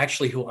people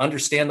who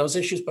understand those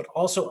issues, but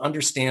also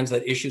understands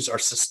that issues are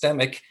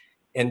systemic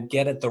and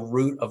get at the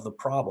root of the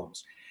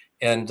problems.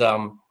 And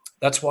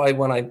that's why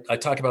when I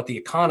talk about the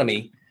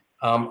economy,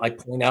 I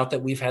point out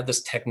that we've had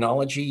this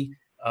technology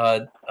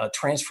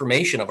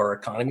transformation of our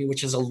economy,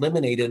 which has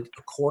eliminated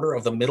a quarter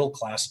of the middle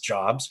class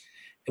jobs.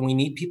 And we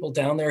need people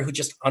down there who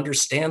just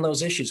understand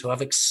those issues, who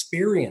have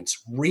experience,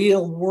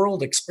 real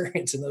world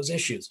experience in those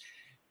issues.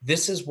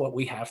 This is what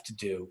we have to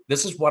do.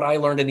 This is what I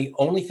learned, and the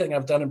only thing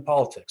I've done in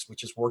politics,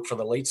 which is work for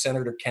the late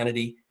Senator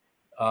Kennedy.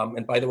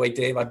 And by the way,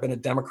 Dave, I've been a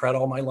Democrat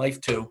all my life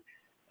too.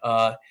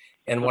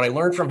 And what I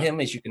learned from him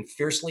is you can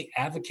fiercely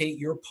advocate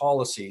your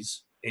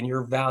policies and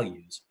your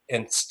values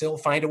and still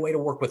find a way to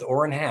work with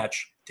Orrin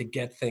Hatch to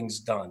get things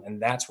done.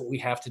 And that's what we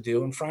have to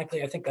do. And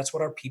frankly, I think that's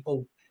what our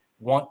people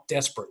want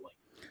desperately.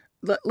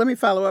 Let me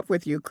follow up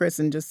with you, Chris,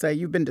 and just say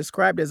you've been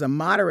described as a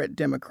moderate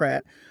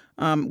Democrat.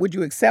 Would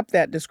you accept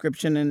that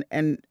description?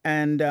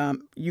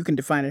 And you can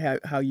define it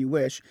how you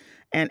wish.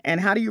 And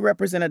how do you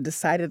represent a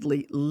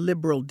decidedly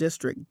liberal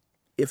district,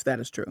 if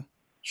that is true?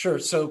 Sure.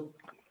 So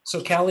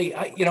Callie,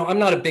 I'm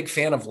not a big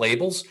fan of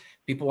labels.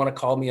 People want to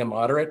call me a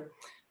moderate.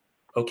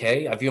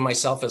 Okay, I view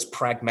myself as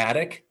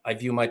pragmatic. I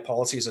view my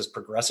policies as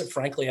progressive.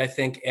 Frankly, I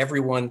think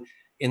everyone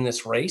in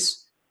this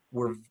race,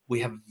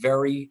 we have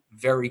very,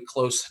 very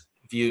close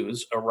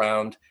views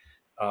around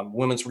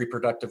women's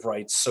reproductive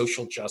rights,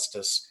 social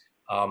justice,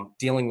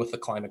 dealing with the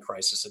climate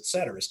crisis, et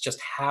cetera. It's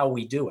just how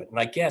we do it. And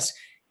I guess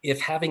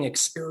if having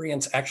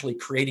experience actually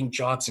creating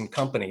jobs in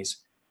companies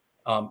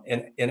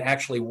and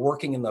actually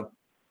working in the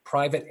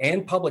private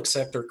and public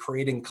sector,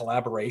 creating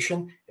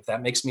collaboration, if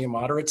that makes me a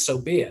moderate, so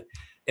be it.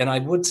 And I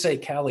would say,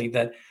 Callie,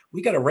 that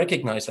we got to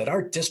recognize that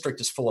our district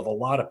is full of a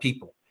lot of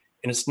people.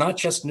 And it's not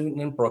just Newton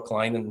and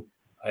Brookline.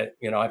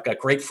 And I've got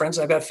great friends.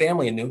 I've got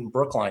family in Newton,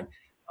 Brookline.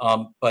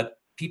 But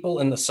people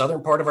in the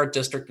southern part of our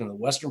district and the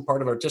western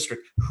part of our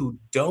district who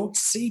don't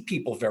see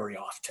people very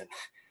often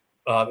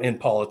in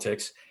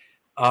politics,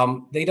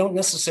 they don't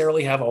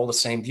necessarily have all the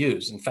same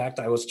views. In fact,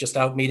 I was just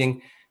out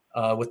meeting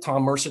with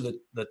Tom Mercer,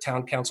 the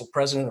town council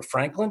president of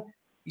Franklin.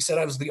 He said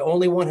I was the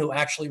only one who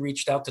actually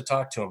reached out to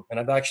talk to him, and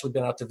I've actually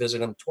been out to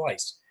visit him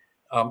twice.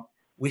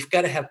 We've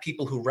got to have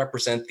people who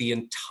represent the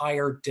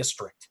entire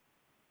district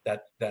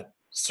that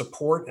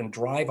support and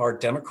drive our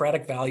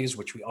democratic values,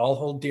 which we all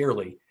hold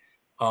dearly,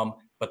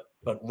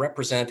 but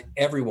represent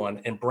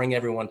everyone and bring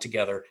everyone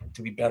together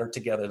to be better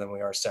together than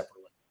we are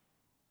separately.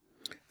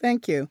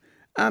 Thank you.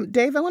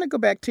 Dave, I want to go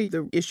back to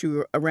the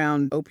issue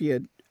around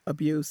opioid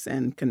abuse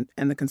and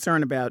the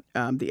concern about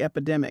the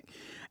epidemic.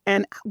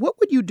 And what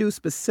would you do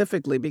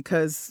specifically?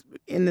 Because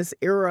in this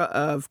era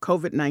of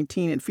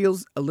COVID-19, it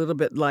feels a little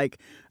bit like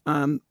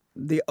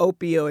the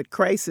opioid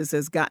crisis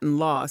has gotten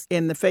lost.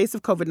 In the face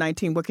of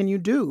COVID-19, what can you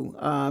do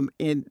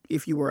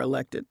if you were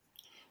elected?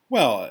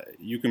 Well,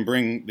 you can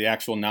bring the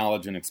actual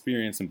knowledge and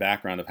experience and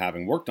background of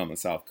having worked on the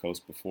South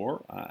Coast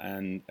before,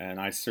 and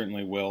I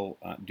certainly will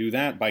do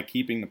that by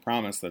keeping the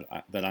promise that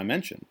I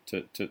mentioned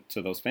to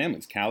those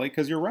families, Callie,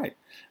 because you're right.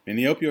 I mean,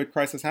 the opioid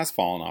crisis has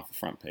fallen off the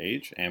front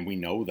page, and we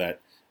know that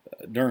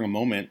during a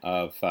moment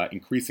of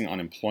increasing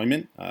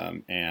unemployment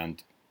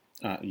and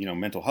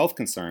mental health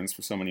concerns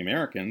for so many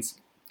Americans,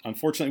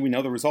 unfortunately, we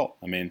know the result.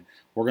 I mean,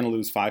 we're going to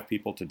lose 5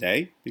 people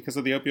today because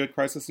of the opioid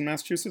crisis in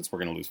Massachusetts. We're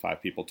going to lose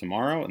 5 people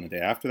tomorrow, and the day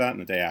after that,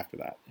 and the day after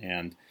that.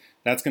 And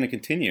that's going to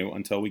continue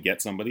until we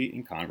get somebody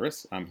in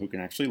Congress who can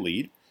actually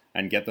lead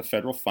and get the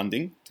federal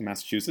funding to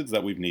Massachusetts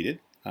that we've needed,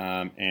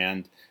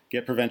 and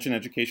get prevention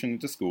education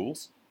into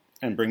schools,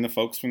 and bring the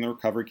folks from the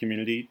recovery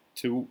community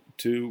to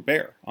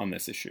bear on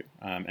this issue,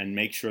 and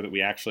make sure that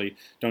we actually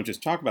don't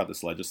just talk about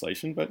this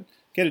legislation, but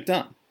get it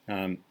done.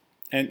 And,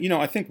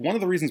 I think one of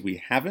the reasons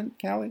we haven't,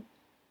 Callie,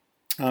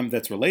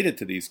 that's related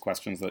to these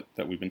questions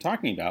that we've been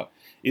talking about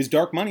is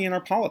dark money in our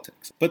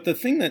politics. But the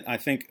thing that I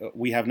think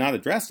we have not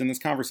addressed in this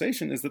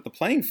conversation is that the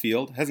playing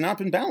field has not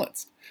been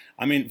balanced.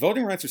 I mean,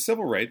 voting rights are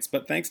civil rights,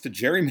 but thanks to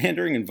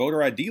gerrymandering and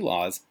voter ID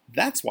laws,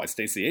 that's why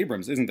Stacey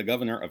Abrams isn't the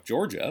governor of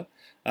Georgia.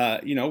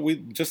 We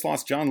just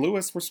lost John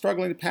Lewis. We're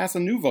struggling to pass a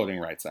new Voting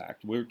Rights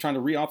Act. We're trying to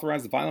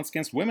reauthorize the Violence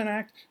Against Women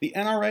Act. The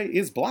NRA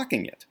is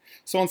blocking it.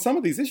 So on some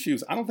of these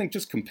issues, I don't think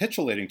just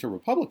capitulating to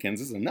Republicans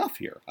is enough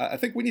here. I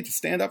think we need to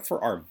stand up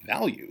for our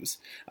values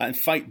and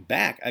fight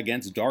back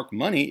against dark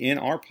money in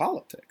our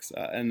politics.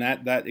 And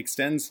that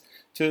extends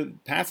to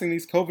passing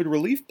these COVID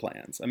relief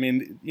plans. I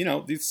mean,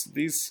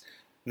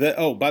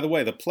 by the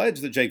way, the pledge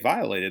that Jake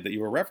violated that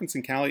you were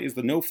referencing, Callie, is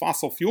the no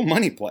fossil fuel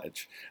money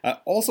pledge.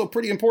 Also a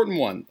pretty important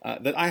one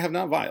that I have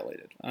not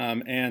violated.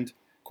 And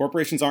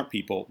corporations aren't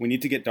people. We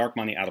need to get dark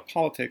money out of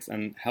politics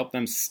and help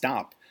them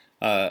stop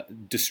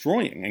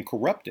destroying and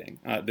corrupting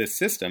this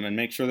system, and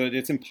make sure that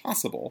it's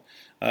impossible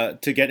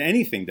to get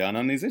anything done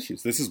on these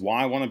issues. This is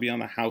why I want to be on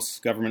the House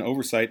Government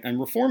Oversight and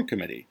Reform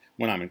Committee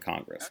when I'm in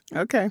Congress.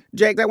 Okay.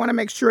 Jake, I want to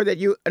make sure that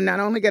you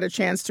not only get a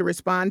chance to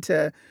respond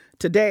to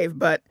Dave,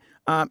 but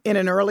in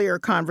an earlier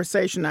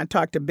conversation, I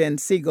talked to Ben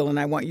Siegel, and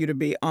I want you to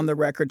be on the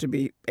record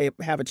to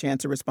have a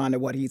chance to respond to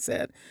what he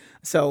said.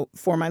 So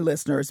for my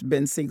listeners,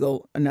 Ben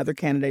Siegel, another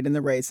candidate in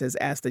the race, has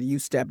asked that you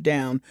step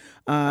down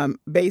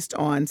based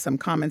on some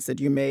comments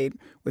that you made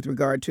with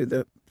regard to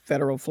the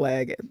federal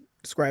flag,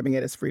 describing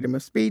it as freedom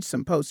of speech,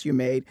 some posts you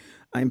made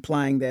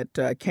implying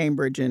that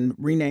Cambridge and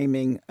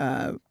renaming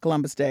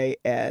Columbus Day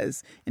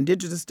as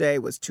Indigenous Day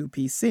was too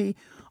PC.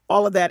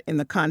 All of that in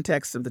the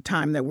context of the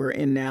time that we're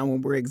in now,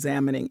 when we're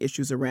examining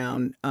issues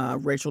around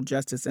racial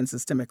justice and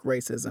systemic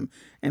racism.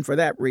 And for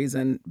that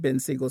reason, Ben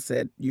Siegel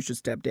said you should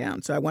step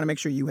down. So I want to make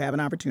sure you have an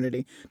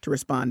opportunity to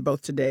respond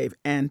both to Dave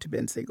and to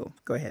Ben Siegel.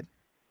 Go ahead.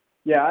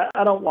 Yeah,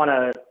 I don't want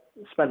to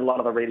spend a lot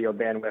of the radio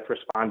bandwidth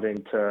responding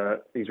to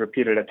these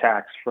repeated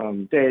attacks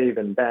from Dave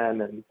and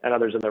Ben and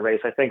others in the race.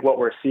 I think what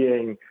we're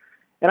seeing,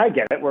 and I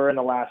get it, we're in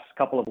the last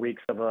couple of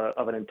weeks of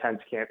an intense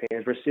campaign,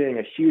 is we're seeing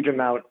a huge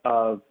amount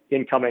of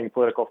incoming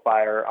political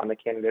fire on the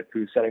candidate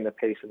who's setting the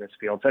pace in this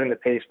field, setting the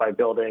pace by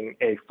building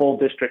a full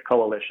district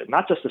coalition,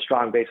 not just a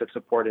strong base of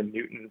support in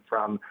Newton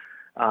from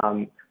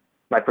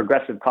my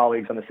progressive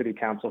colleagues on the city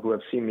council who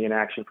have seen me in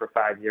action for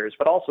 5 years,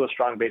 but also a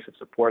strong base of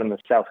support on the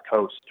South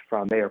Coast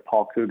from Mayor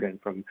Paul Coogan,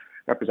 from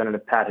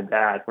Representative Pat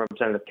Haddad, from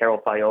Representative Carol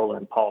Fiola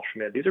and Paul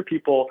Schmidt. These are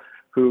people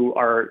who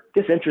are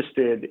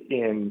disinterested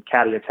in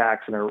catty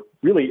attacks and are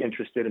really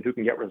interested in who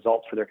can get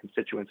results for their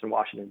constituents in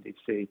Washington,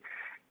 D.C.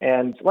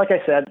 And like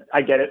I said,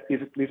 I get it.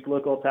 These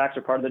political attacks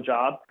are part of the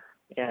job,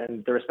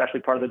 and they're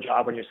especially part of the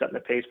job when you're setting the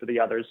pace for the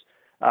others.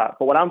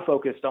 But what I'm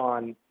focused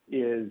on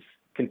is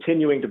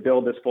continuing to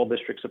build this full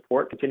district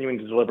support, continuing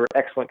to deliver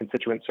excellent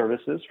constituent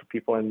services for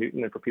people in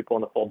Newton and for people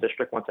in the full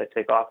district once I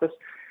take office,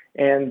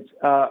 and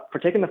for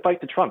taking the fight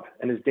to Trump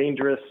and his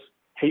dangerous,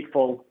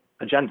 hateful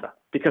agenda.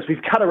 Because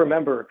we've got to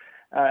remember,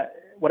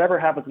 whatever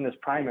happens in this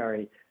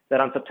primary,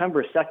 that on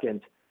September 2nd,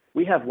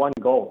 we have one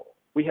goal.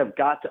 We have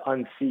got to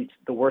unseat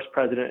the worst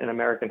president in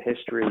American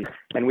history,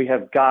 and we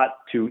have got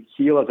to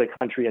heal as a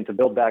country and to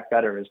build back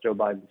better, as Joe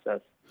Biden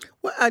says.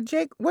 Well,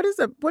 Jake, what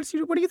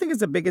do you think is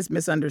the biggest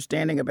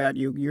misunderstanding about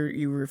you?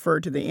 You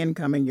referred to the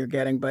incoming you're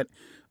getting, but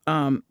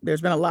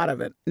there's been a lot of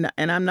it,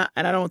 and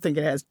I don't think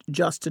it has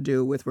just to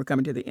do with we're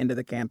coming to the end of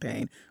the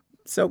campaign.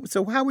 So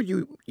why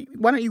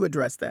don't you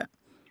address that?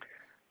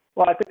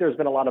 Well, I think there's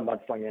been a lot of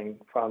mudslinging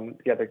from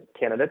the other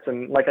candidates.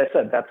 And like I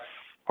said, that's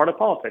part of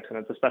politics, and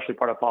it's especially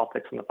part of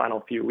politics in the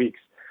final few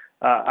weeks.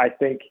 I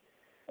think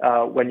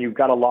when you've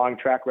got a long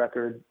track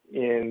record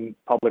in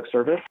public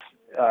service,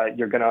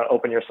 you're going to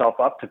open yourself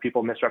up to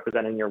people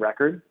misrepresenting your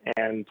record.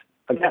 And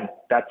again,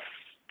 that's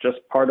just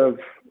part of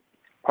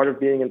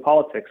being in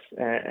politics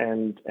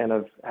and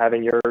of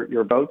having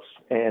your votes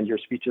and your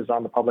speeches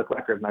on the public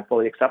record. And I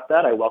fully accept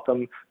that. I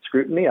welcome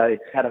scrutiny. I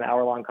had an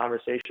hour-long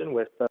conversation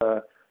with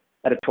the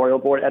editorial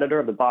board editor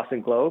of the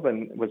Boston Globe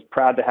and was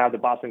proud to have the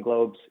Boston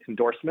Globe's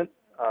endorsement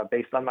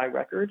based on my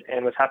record,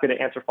 and was happy to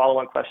answer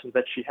follow-on questions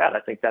that she had. I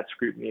think that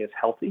scrutiny is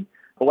healthy.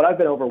 But what I've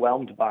been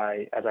overwhelmed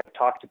by as I've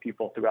talked to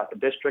people throughout the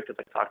district, as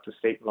I talk to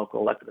state and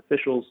local elected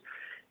officials,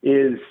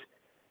 is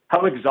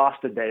how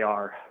exhausted they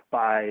are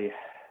by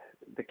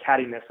the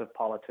cattiness of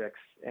politics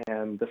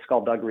and the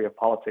skullduggery of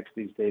politics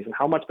these days, and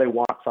how much they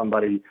want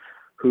somebody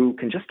who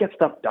can just get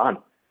stuff done,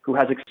 who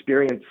has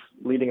experience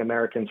leading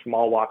Americans from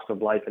all walks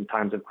of life in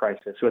times of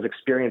crisis, who has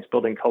experience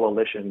building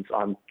coalitions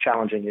on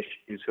challenging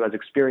issues, who has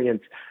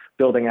experience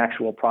building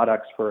actual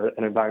products for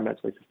an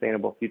environmentally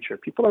sustainable future.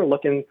 People are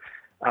looking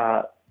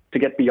to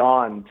get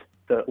beyond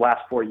the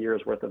last 4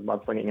 years worth of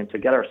mudslinging and to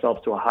get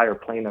ourselves to a higher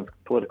plane of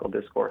political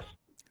discourse.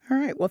 All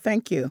right. Well,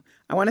 thank you.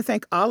 I want to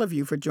thank all of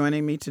you for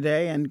joining me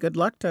today, and good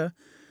luck to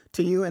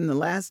you in the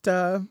last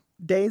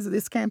days of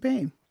this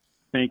campaign.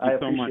 Thank you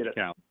so much,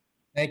 Cal.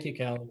 Thank you,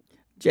 Cal.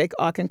 Jake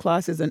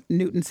Auchincloss is a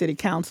Newton City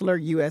Councilor,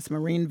 U.S.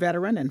 Marine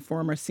veteran, and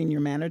former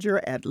senior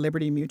manager at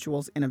Liberty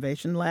Mutual's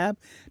Innovation Lab.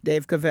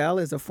 Dave Cavell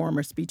is a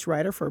former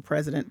speechwriter for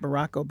President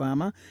Barack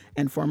Obama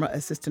and former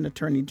Assistant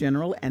Attorney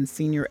General and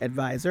Senior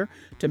Advisor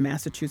to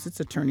Massachusetts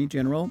Attorney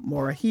General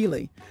Maura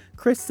Healey.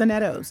 Chris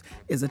Zanettos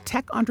is a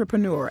tech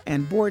entrepreneur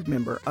and board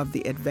member of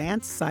the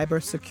Advanced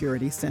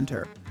Cybersecurity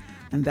Center.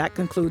 And that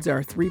concludes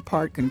our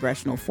 3-part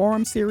Congressional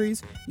Forum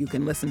series. You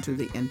can listen to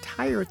the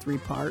entire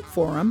 3-part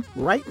forum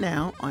right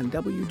now on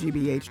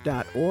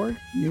WGBH.org,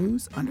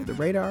 News Under the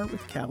Radar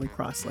with Callie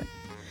Crossley.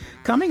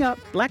 Coming up,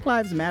 Black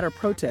Lives Matter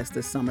protests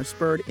this summer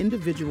spurred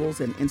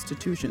individuals and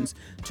institutions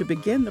to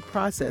begin the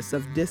process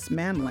of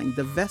dismantling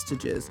the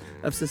vestiges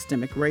of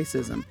systemic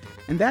racism.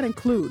 And that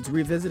includes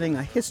revisiting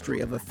a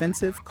history of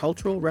offensive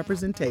cultural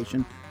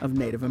representation of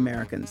Native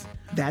Americans.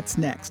 That's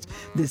next.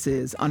 This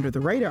is Under the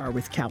Radar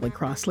with Callie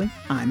Crossley.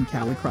 I'm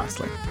Callie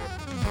Crossley.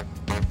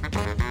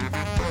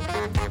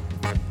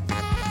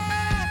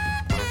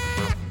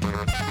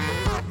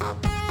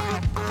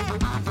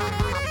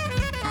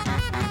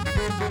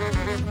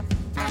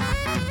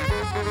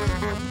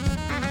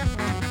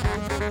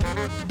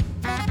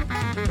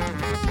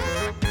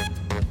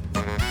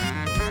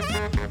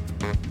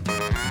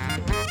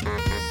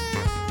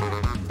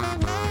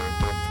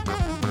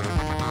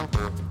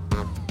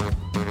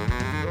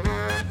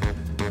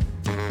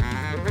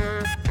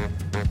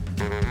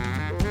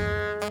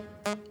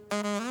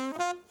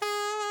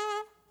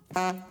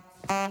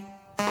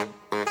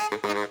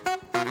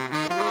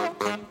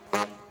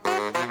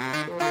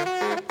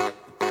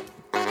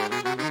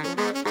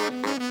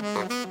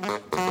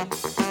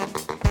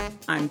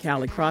 I'm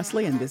Callie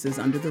Crossley, and this is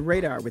Under the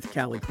Radar with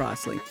Callie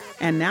Crossley.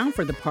 And now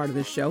for the part of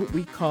the show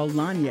we call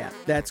Lagniappe.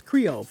 That's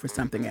Creole for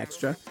something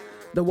extra.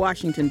 The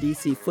Washington,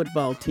 D.C.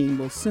 football team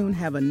will soon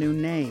have a new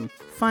name,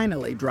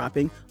 finally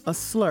dropping a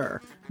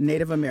slur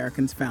Native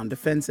Americans found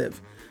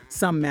offensive.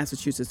 Some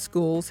Massachusetts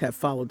schools have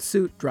followed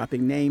suit,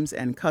 dropping names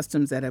and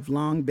customs that have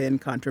long been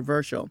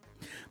controversial.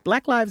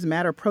 Black Lives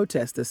Matter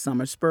protests this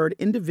summer spurred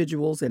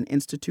individuals and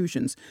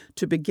institutions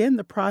to begin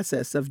the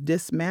process of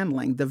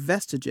dismantling the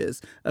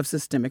vestiges of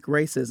systemic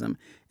racism,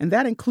 and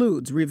that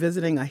includes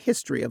revisiting a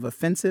history of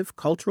offensive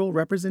cultural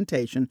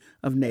representation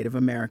of Native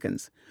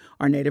Americans.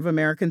 Are Native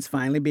Americans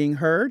finally being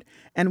heard?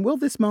 And will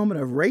this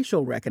moment of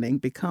racial reckoning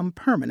become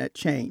permanent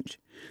change?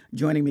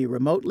 Joining me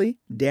remotely,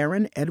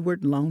 Darren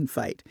Edward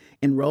Lonefight,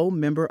 enrolled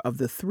member of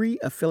the 3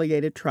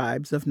 affiliated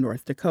tribes of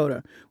North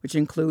Dakota, which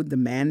include the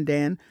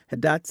Mandan,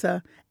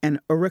 Hidatsa, and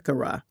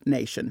Arikara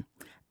Nation.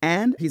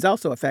 And he's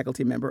also a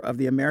faculty member of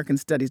the American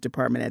Studies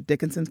Department at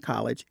Dickinson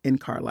College in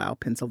Carlisle,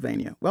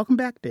 Pennsylvania. Welcome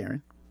back,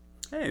 Darren.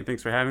 Hey,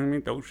 thanks for having me.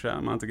 Dosha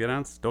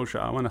Montagerans,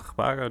 Dosha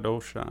Awanachpaga,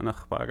 Dosha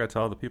Anachpaga to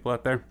all the people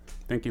out there.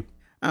 Thank you.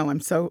 Oh,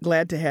 I'm so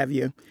glad to have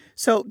you.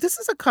 So this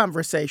is a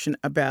conversation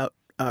about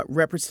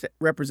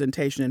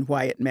representation and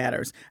why it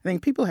matters. I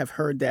think people have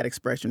heard that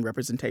expression,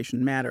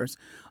 representation matters.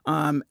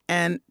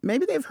 And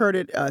maybe they've heard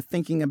it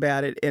thinking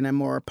about it in a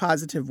more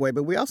positive way,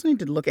 but we also need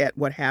to look at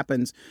what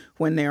happens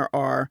when there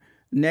are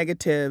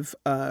negative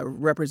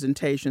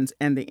representations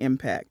and the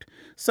impact.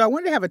 So I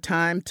wanted to have a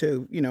time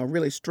to,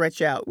 really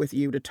stretch out with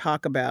you to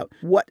talk about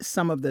what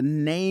some of the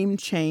name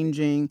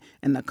changing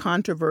and the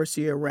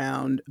controversy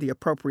around the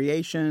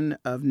appropriation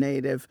of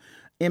Native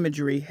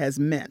imagery has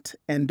meant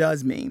and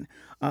does mean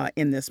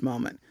in this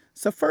moment.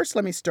 So first,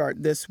 let me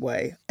start this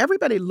way.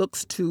 Everybody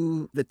looks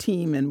to the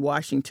team in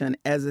Washington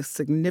as a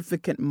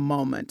significant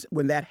moment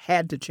when that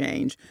had to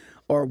change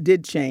or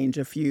did change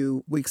a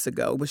few weeks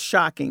ago. It was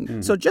shocking.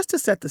 Mm-hmm. So just to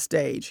set the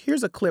stage,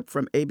 here's a clip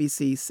from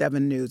ABC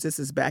 7 News. This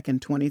is back in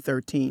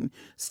 2013,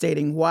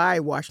 stating why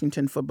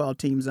Washington football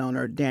team's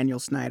owner Daniel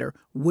Snyder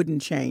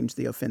wouldn't change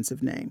the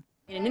offensive name.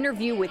 In an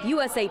interview with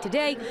USA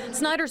Today,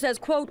 Snyder says,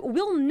 quote,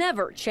 "We'll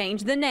never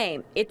change the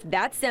name. It's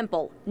that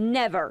simple.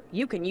 Never."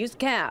 You can use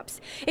caps.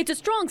 It's a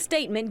strong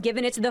statement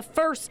given it's the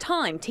first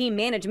time team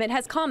management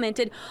has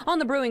commented on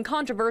the brewing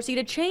controversy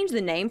to change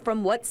the name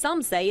from what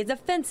some say is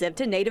offensive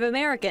to Native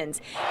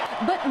Americans.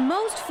 But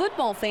most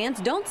football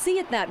fans don't see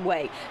it that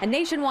way. A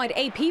nationwide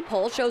AP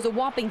poll shows a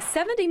whopping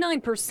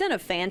 79%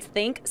 of fans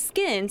think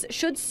skins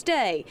should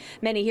stay.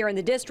 Many here in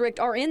the district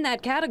are in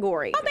that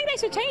category. I don't think they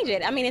should change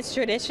it. I mean, it's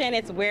tradition.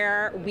 It's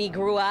where we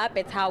grew up.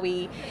 It's how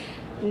we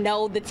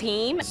know the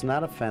team. It's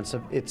not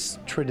offensive. It's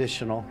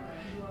traditional.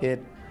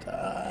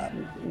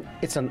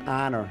 It's an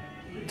honor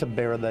to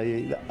bear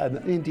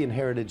an Indian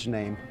heritage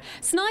name.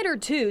 Snyder,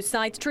 too,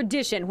 cites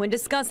tradition when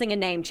discussing a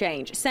name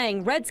change,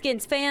 saying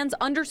Redskins fans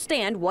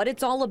understand what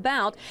it's all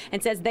about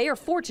and says they are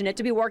fortunate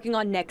to be working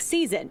on next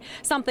season,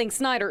 something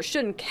Snyder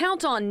shouldn't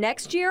count on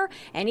next year,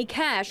 any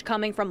cash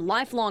coming from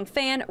lifelong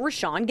fan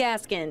Rashawn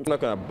Gaskins. I'm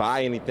not going to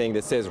buy anything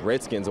that says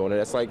Redskins on it.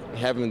 That's like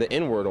having the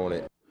N-word on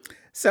it.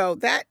 So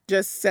that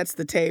just sets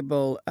the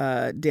table,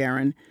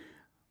 Darren.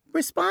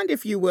 Respond,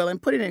 if you will,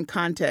 and put it in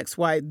context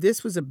why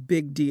this was a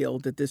big deal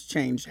that this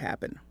change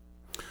happened.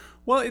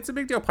 Well, it's a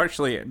big deal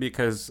partially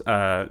because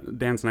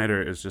Dan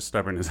Snyder is just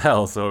stubborn as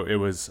hell. So it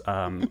was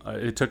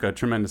it took a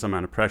tremendous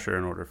amount of pressure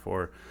in order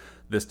for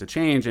this to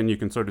change. And you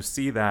can sort of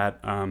see that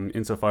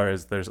insofar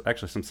as there's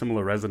actually some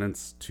similar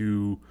resonance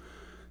to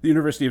the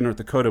University of North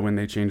Dakota when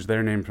they changed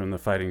their name from the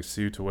Fighting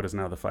Sioux to what is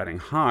now the Fighting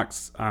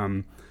Hawks.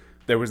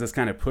 There was this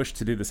kind of push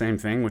to do the same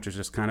thing, which is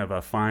just kind of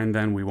a fine,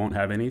 then we won't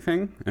have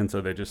anything. And so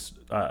they just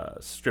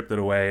stripped it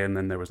away, and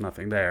then there was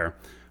nothing there.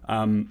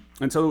 And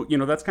so,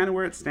 that's kind of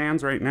where it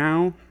stands right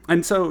now.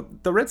 And so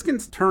the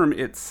Redskins term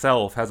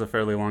itself has a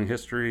fairly long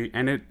history,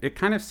 and it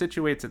kind of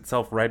situates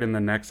itself right in the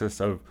nexus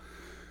of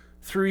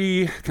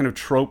three kind of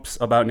tropes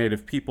about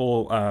Native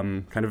people,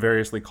 kind of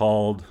variously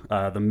called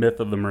the myth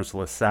of the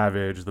merciless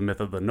savage, the myth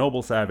of the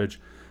noble savage,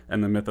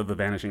 and the myth of the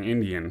vanishing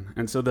Indian.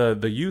 And so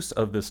the use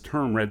of this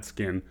term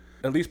Redskin,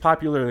 at least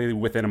popularly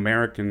within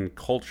American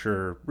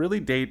culture, really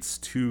dates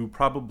to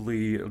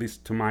probably, at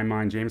least to my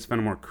mind, James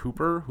Fenimore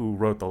Cooper, who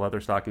wrote the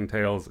Leatherstocking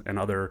Tales and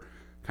other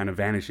kind of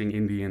vanishing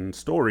Indian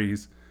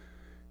stories.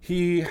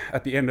 He,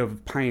 at the end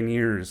of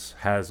Pioneers,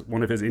 has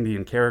one of his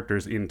Indian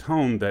characters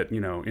intoned that,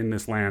 in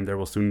this land there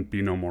will soon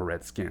be no more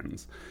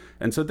Redskins.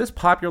 And so this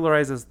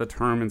popularizes the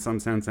term in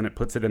some sense, and it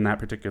puts it in that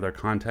particular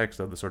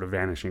context of the sort of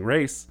vanishing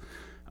race.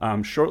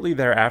 Shortly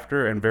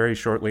thereafter, and very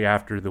shortly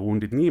after the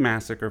Wounded Knee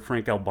Massacre,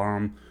 Frank L.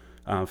 Baum,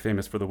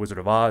 famous for the Wizard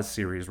of Oz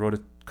series, wrote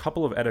a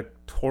couple of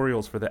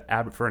editorials for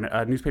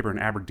a newspaper in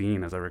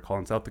Aberdeen, as I recall,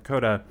 in South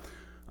Dakota,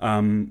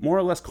 more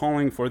or less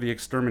calling for the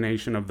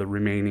extermination of the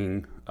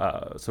remaining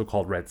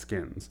so-called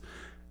Redskins.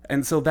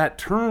 And so that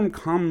term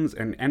comes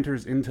and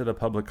enters into the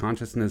public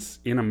consciousness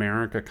in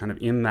America kind of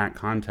in that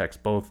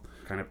context, both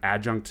kind of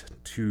adjunct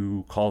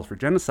to calls for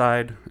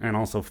genocide and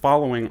also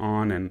following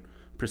on and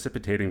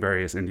precipitating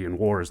various Indian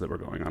wars that were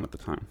going on at the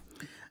time.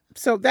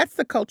 So that's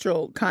the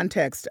cultural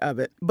context of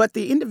it. But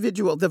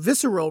the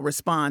visceral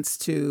response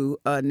to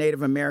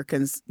Native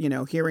Americans,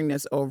 hearing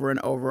this over and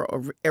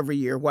over every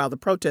year while the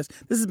protest,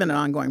 this has been an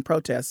ongoing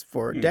protest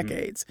for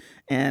decades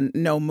and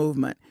no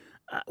movement.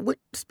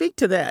 Speak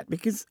to that,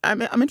 because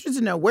I'm interested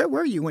to know, where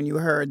were you when you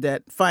heard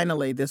that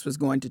finally this was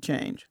going to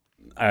change?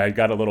 I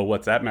got a little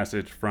WhatsApp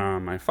message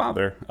from my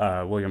father,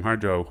 William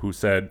Harjo, who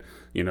said,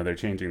 they're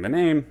changing the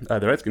name,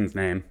 the Redskins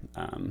name.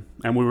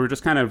 And we were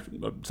just kind of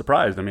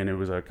surprised. I mean, it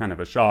was a kind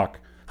of a shock.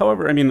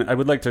 However, I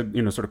would like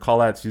to, sort of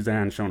call out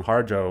Suzanne Schoen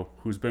Harjo,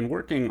 who's been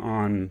working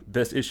on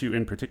this issue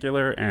in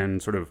particular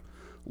and sort of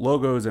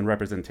logos and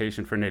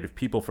representation for Native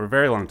people for a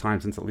very long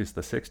time, since at least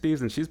the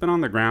 60s. And she's been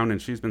on the ground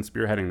and she's been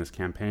spearheading this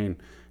campaign,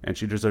 and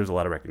she deserves a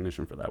lot of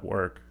recognition for that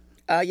work.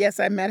 Yes,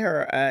 I met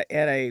her at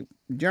a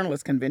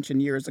journalist convention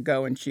years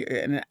ago,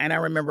 and I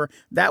remember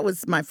that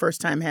was my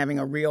first time having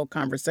a real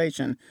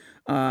conversation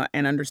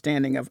and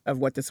understanding of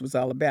what this was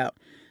all about.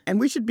 And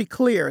we should be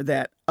clear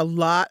that a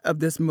lot of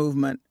this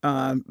movement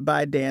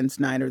by Dan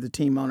Snyder, the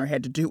team owner,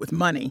 had to do with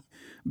money,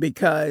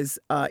 because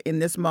in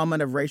this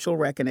moment of racial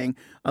reckoning,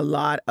 a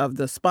lot of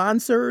the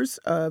sponsors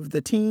of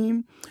the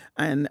team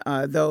and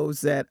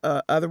those that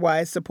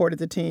otherwise supported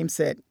the team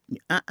said,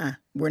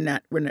 we're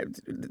not,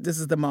 this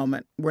is the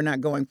moment. We're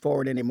not going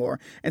forward anymore.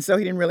 And so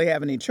he didn't really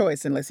have any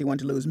choice unless he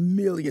wanted to lose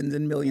millions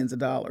and millions of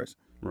dollars.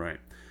 Right.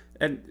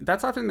 And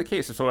that's often the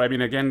case. So,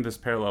 again, this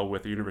parallel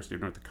with the University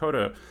of North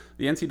Dakota,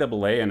 the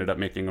NCAA ended up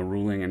making a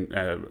ruling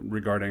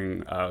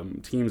regarding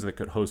teams that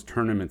could host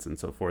tournaments and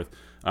so forth,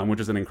 which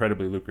is an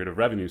incredibly lucrative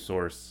revenue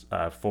source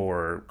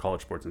for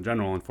college sports in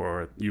general and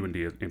for UND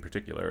in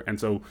particular. And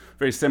so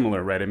very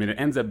similar, right? It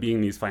ends up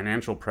being these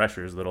financial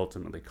pressures that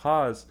ultimately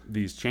cause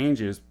these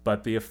changes,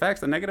 but the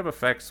negative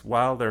effects,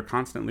 while they're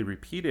constantly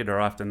repeated, are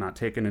often not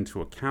taken into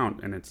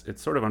account. And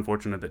it's sort of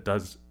unfortunate that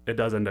it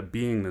does end up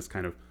being this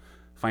kind of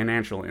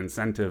financial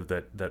incentive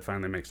that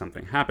finally makes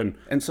something happen.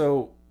 And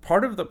so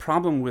part of the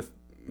problem with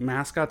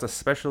mascots,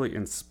 especially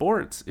in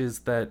sports, is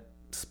that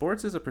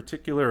sports is a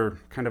particular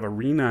kind of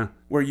arena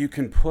where you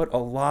can put a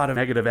lot of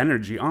negative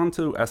energy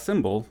onto a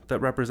symbol that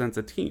represents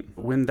a team.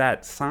 When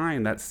that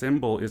sign, that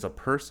symbol, is a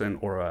person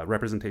or a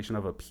representation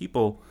of a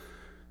people,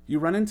 you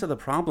run into the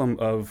problem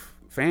of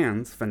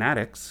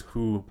fanatics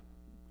who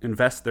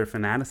invest their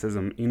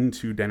fanaticism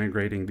into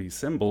denigrating these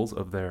symbols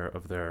of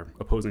their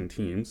opposing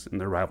teams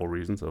and their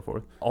rivalries and so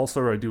forth.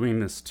 Also are doing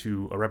this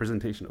to a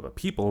representation of a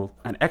people,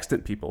 an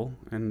extant people,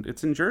 and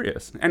it's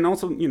injurious. And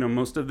also,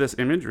 most of this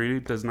imagery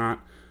does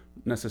not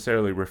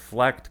necessarily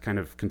reflect kind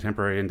of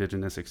contemporary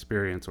indigenous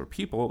experience or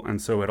people,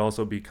 and so it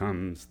also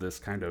becomes this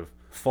kind of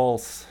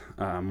false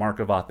mark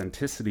of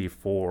authenticity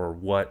for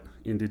what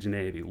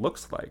indigeneity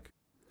looks like.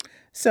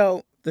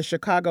 So the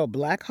Chicago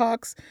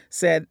Blackhawks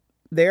said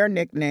their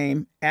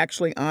nickname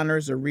actually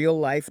honors a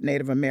real-life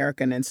Native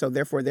American, and so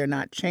therefore they're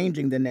not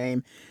changing the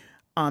name.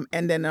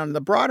 And then on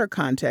the broader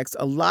context,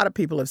 a lot of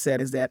people have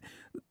said is that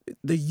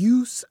the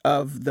use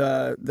of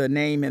the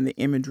name and the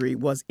imagery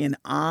was in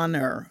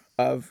honor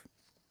of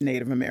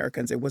Native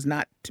Americans. It was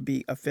not to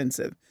be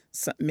offensive,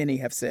 many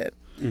have said.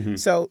 Mm-hmm.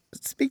 So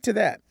speak to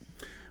that.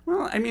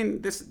 Well, I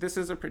mean, this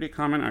is a pretty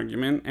common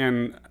argument,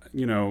 and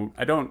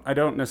I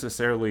don't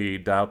necessarily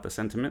doubt the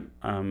sentiment,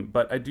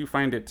 but I do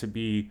find it to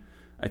be,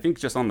 I think,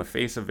 just on the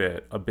face of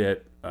it, a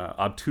bit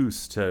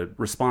obtuse to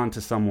respond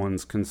to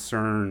someone's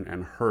concern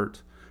and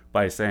hurt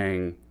by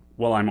saying,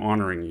 well, I'm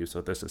honoring you, so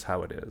this is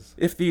how it is.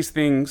 If these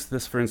things,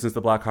 for instance,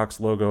 the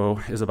Blackhawks logo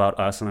is about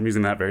us, and I'm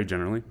using that very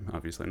generally,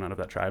 obviously I'm not of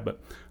that tribe, but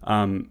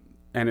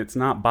and it's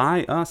not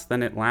by us,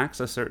 then it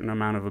lacks a certain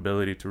amount of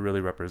ability to really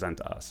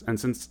represent us. And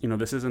since,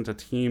 this isn't a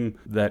team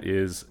that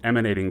is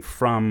emanating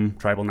from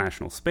tribal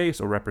national space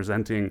or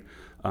representing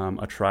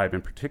a tribe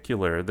in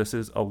particular, this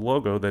is a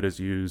logo that is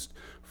used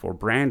for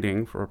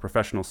branding for a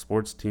professional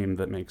sports team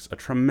that makes a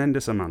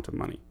tremendous amount of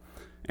money.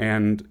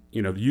 And,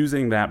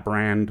 using that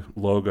brand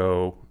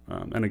logo,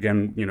 and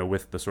again,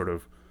 with the sort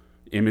of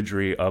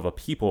imagery of a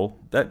people,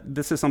 that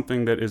this is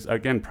something that is,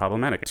 again,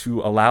 problematic. To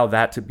allow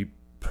that to be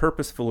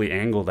purposefully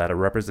angled at a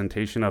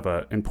representation of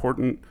an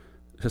important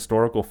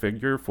historical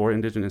figure for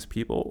Indigenous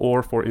people,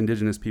 or for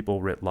Indigenous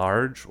people writ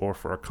large, or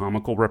for a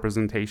comical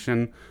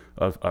representation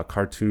of a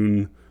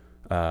cartoon,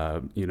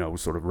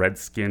 sort of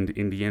red-skinned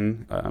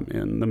Indian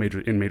in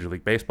Major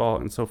League Baseball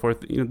and so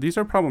forth. These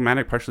are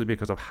problematic partially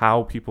because of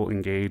how people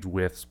engage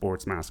with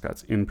sports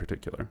mascots in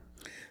particular.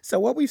 So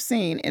what we've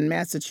seen in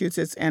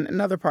Massachusetts and in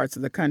other parts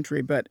of the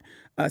country, but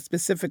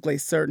specifically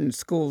certain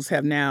schools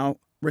have now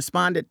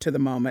responded to the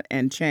moment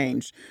and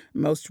changed.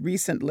 Most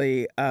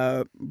recently,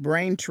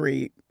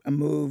 Braintree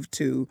moved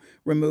to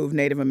remove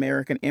Native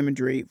American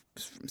imagery,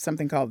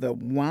 something called the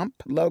WAMP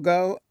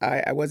logo.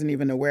 I wasn't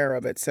even aware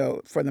of it.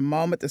 So for the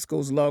moment, the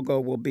school's logo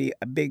will be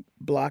a big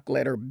block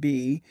letter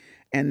B,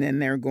 and then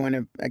they're going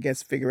to, I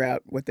guess, figure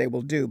out what they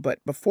will do. But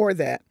before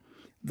that,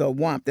 the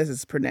WAMP, this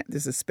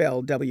is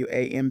spelled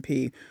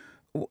W-A-M-P,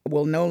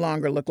 will no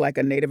longer look like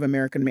a Native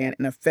American man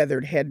in a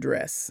feathered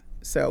headdress.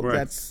 So right.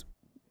 That's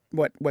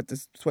what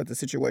the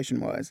situation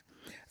was.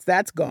 So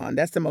that's gone.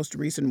 That's the most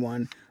recent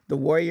one. The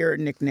Warrior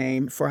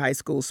nickname for high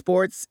school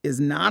sports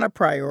is not a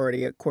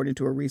priority, according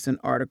to a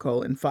recent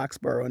article in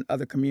Foxborough and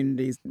other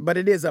communities, but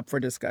it is up for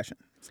discussion.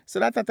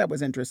 So I thought that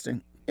was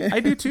interesting. I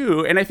do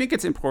too, and I think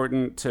it's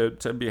important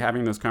to be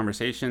having those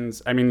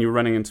conversations. I mean, you're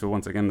running into,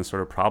 once again, the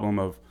sort of problem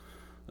of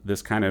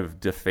this kind of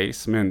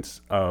defacement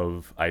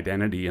of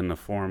identity in the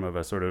form of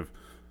a sort of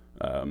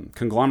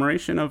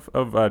conglomeration of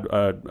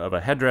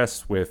a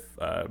headdress with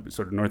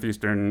sort of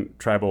northeastern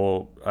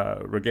tribal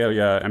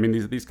regalia. I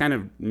mean, these kind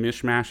of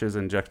mishmashes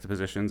and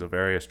juxtapositions of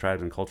various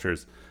tribes and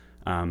cultures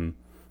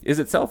is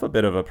itself a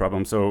bit of a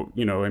problem. So,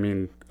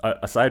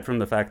 aside from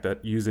the fact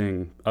that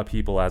using a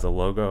people as a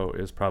logo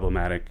is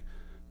problematic,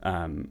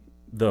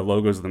 the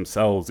logos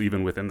themselves,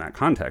 even within that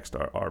context,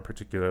 are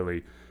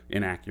particularly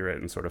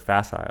inaccurate and sort of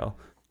facile.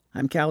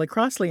 I'm Callie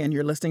Crossley, and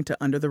you're listening to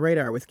Under the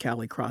Radar with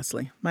Callie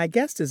Crossley. My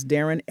guest is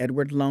Darren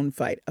Edward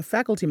Lonefight, a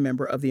faculty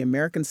member of the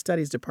American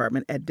Studies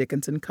Department at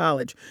Dickinson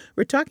College.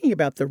 We're talking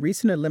about the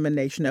recent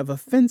elimination of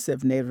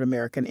offensive Native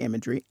American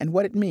imagery and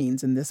what it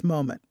means in this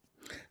moment.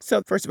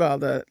 So, first of all,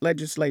 the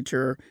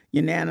legislature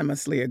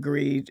unanimously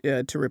agreed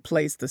to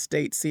replace the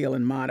state seal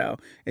and motto.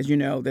 As you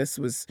know, this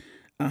was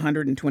a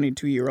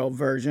 122-year-old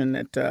version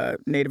that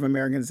Native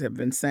Americans have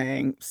been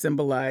saying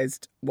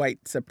symbolized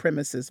white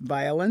supremacist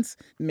violence.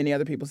 Many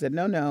other people said,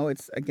 no,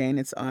 it's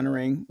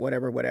honoring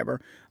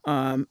whatever.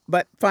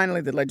 But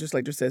finally, the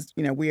legislature says,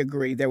 we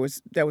agree. There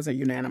was a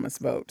unanimous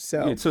vote.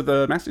 So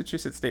the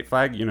Massachusetts state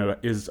flag,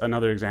 is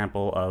another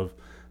example of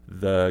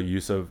the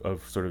use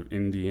of sort of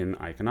Indian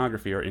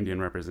iconography or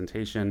Indian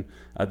representation.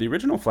 The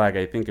original flag,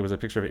 I think it was a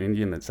picture of an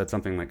Indian that said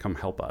something like, "Come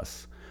help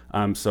us."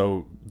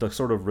 So the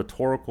sort of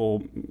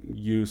rhetorical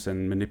use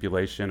and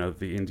manipulation of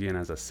the Indian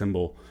as a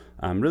symbol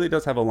really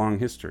does have a long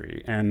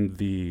history. And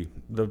the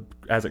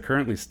as it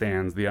currently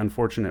stands, the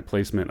unfortunate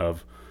placement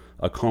of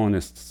a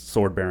colonist's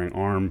sword-bearing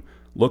arm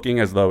looking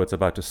as though it's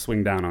about to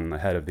swing down on the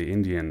head of the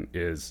Indian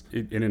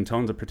it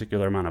intones a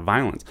particular amount of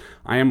violence.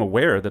 I am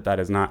aware that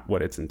is not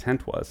what its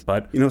intent was.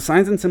 But,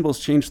 signs and symbols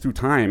change through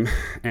time,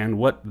 and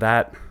what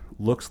that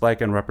looks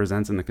like and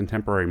represents in the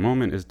contemporary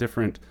moment is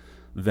different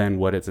than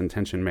what its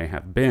intention may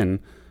have been.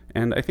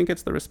 And I think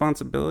it's the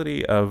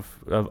responsibility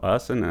of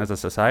us and as a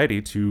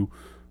society to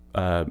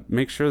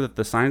make sure that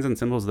the signs and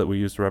symbols that we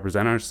use to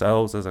represent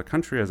ourselves as a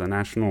country, as a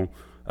national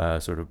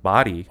sort of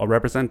body,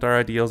 represent our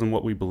ideals and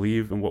what we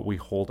believe and what we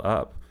hold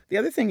up. The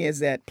other thing is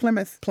that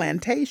Plymouth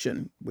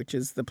Plantation, which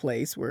is the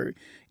place where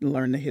you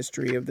learn the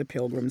history of the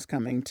Pilgrims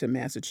coming to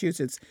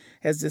Massachusetts,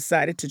 has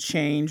decided to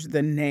change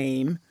the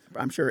name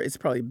I'm sure it's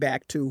probably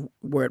back to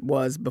where it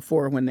was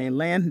before when they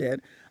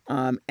landed.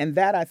 And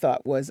that I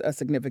thought was a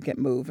significant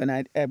move, and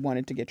I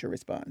wanted to get your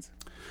response.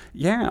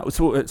 Yeah,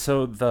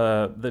 so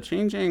the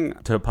changing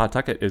to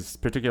Pawtucket is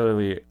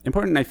particularly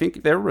important. I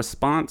think their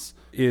response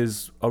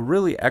is a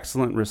really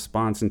excellent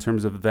response in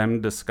terms of them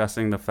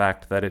discussing the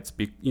fact that it's,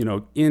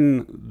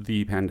 in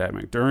the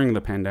pandemic, during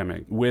the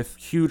pandemic, with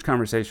huge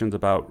conversations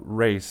about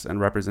race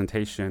and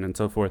representation and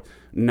so forth.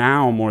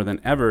 Now more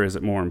than ever is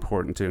it more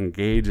important to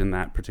engage in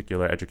that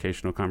particular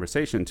educational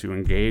conversation, to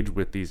engage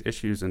with these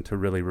issues and to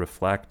really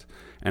reflect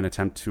and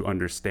attempt to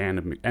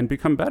understand and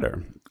become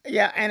better.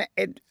 Yeah, and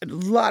a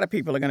lot of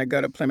people are going to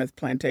go to Plymouth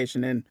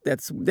Plantation, and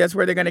that's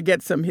where they're going to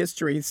get some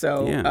history.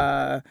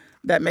 So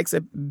that makes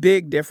a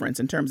big difference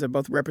in terms of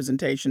both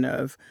representation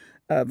of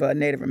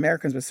Native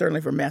Americans, but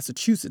certainly for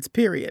Massachusetts,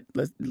 period.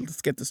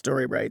 Let's get the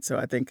story right. So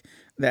I think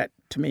that,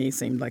 to me,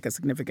 seemed like a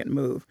significant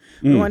move.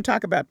 We want to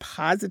talk about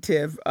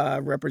positive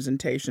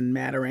representation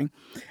mattering.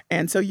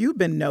 And so you've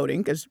been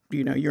noting, because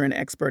you're an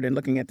expert in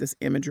looking at this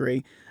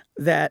imagery,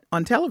 that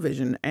on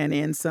television and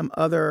in some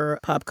other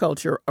pop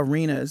culture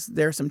arenas,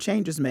 there are some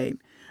changes made.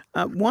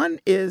 One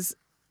is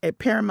at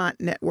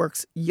Paramount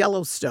Network's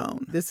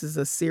Yellowstone. This is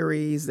a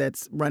series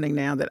that's running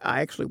now that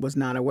I actually was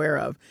not aware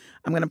of.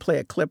 I'm going to play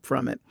a clip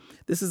from it.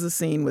 This is a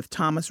scene with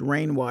Thomas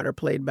Rainwater,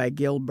 played by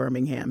Gil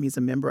Birmingham. He's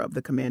a member of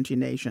the Comanche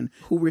Nation,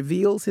 who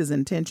reveals his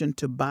intention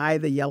to buy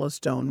the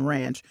Yellowstone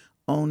Ranch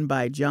owned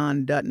by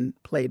John Dutton,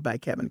 played by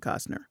Kevin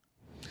Costner.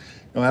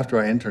 After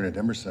I interned at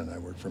Emerson, I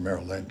worked for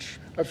Merrill Lynch.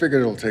 I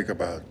figured it'll take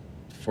about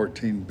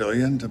 $14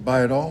 billion to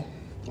buy it all.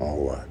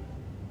 All what?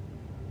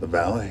 The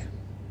valley.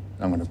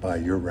 I'm going to buy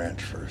your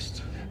ranch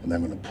first, and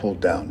I'm going to pull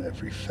down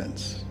every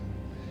fence.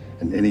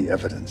 And any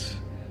evidence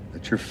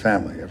that your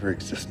family ever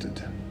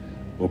existed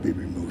will be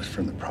removed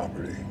from the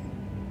property.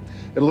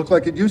 It'll look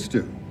like it used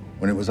to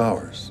when it was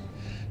ours.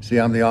 See,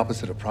 I'm the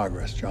opposite of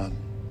progress, John.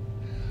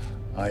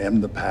 I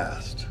am the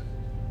past,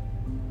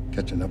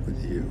 catching up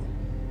with you.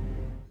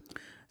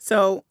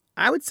 So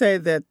I would say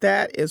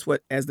that is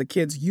what, as the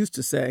kids used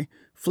to say,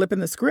 flipping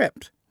the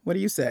script. What do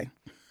you say?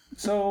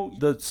 So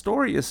the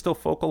story is still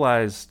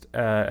focalized,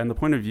 and the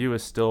point of view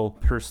is still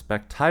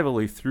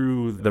perspectively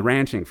through the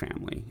ranching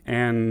family.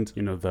 And,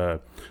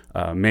 the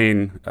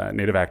main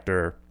Native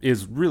actor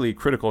is really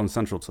critical and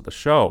central to the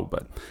show,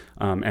 but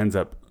ends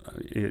up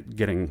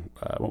getting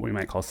what we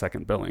might call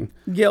second billing.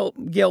 Gil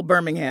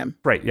Birmingham.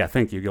 Right. Yeah.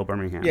 Thank you, Gil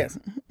Birmingham. Yes.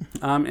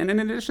 And in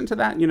addition to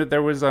that,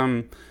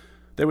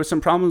 there was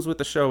some problems with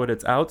the show at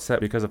its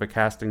outset because of a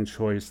casting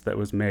choice that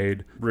was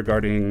made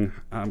regarding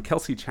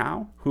Kelsey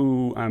Chow,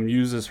 who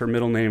uses her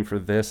middle name for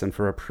this and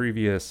for a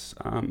previous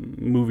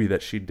movie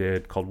that she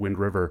did called Wind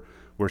River,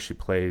 where she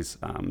plays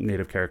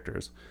Native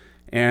characters.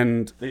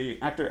 And the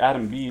actor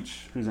Adam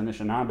Beach, who's an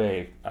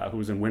Anishinaabe, who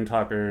was in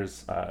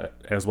Windtalkers,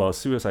 as well as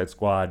Suicide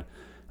Squad,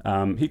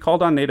 he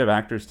called on Native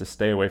actors to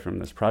stay away from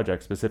this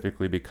project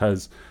specifically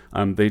because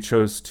they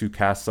chose to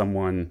cast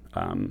someone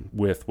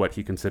with what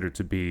he considered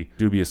to be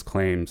dubious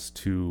claims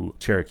to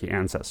Cherokee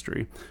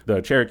ancestry.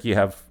 The Cherokee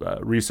have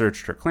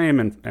researched her claim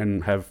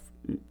and have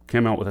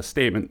come out with a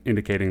statement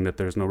indicating that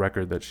there's no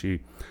record that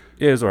she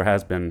is or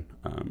has been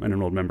an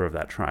enrolled member of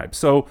that tribe.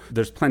 So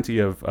there's plenty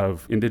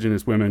of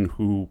indigenous women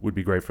who would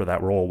be great for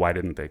that role. Why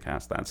didn't they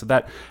cast that? So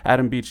that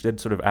Adam Beach did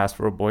sort of ask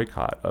for a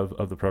boycott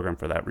of the program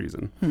for that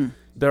reason.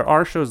 There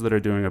are shows that are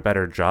doing a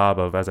better job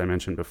of, as I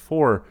mentioned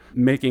before,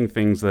 making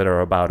things that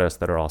are about us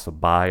that are also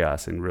by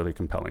us in really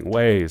compelling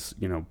ways,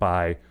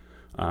 by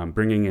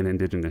bringing in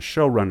indigenous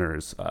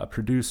showrunners,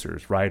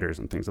 producers, writers,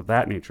 and things of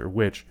that nature,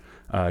 which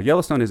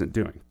Yellowstone isn't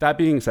doing. That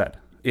being said,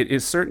 it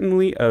is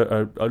certainly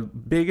a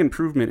big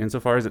improvement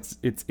insofar as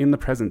it's in the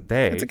present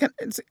day.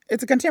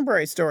 It's a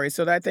contemporary story,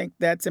 so I think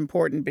that's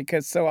important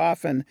because so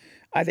often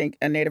I think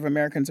Native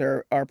Americans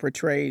are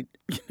portrayed,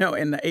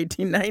 in the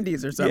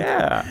 1890s or something.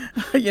 Yeah,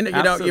 you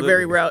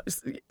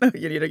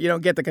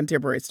don't get the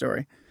contemporary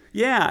story.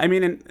 Yeah, I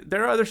mean, and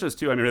there are other shows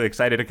too. I'm really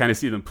excited to kind of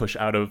see them push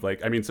out of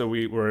so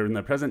we're in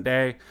the present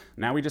day.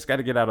 Now we just got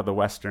to get out of the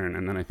Western,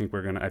 and then I think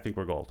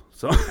we're gold.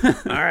 So, all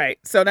right.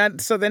 So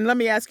then let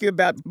me ask you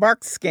about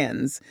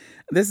Barkskins.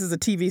 This is a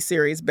TV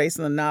series based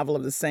on the novel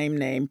of the same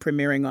name,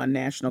 premiering on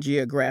National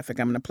Geographic.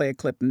 I'm going to play a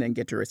clip and then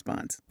get your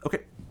response. Okay.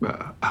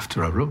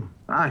 After a room.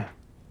 Aye,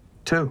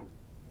 2,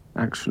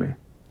 actually.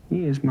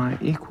 He is my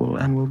equal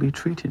and will be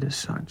treated as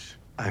such.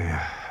 I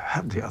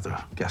have the other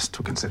guests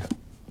to consider.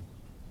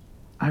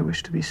 I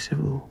wish to be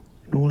civil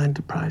in all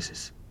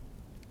enterprises,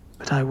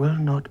 but I will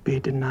not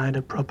be denied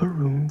a proper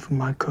room for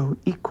my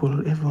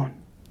co-equal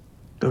Yvonne,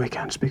 though he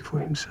can't speak for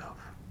himself.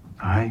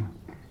 Aye,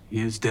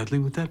 he is deadly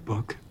with that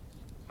book.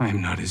 I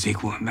am not his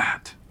equal in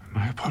that.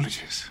 My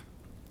apologies.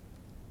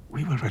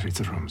 We will ready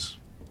the rooms.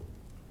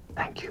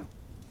 Thank you.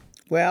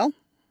 Well,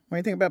 what do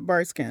you think about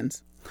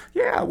Barkskins?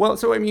 Yeah, well,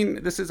 so I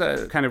mean, this is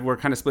we're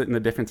kind of splitting the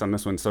difference on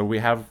this one. So we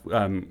have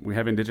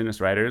indigenous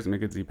writers.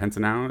 Migadzi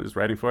Pensanau is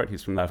writing for it.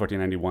 He's from the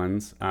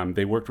 1491s.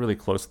 They worked really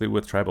closely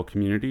with tribal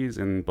communities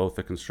in both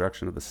the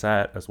construction of the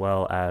set as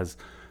well as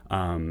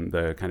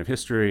the kind of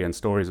history and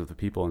stories of the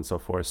people and so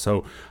forth.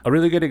 So a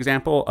really good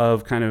example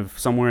of kind of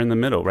somewhere in the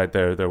middle, right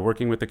there. They're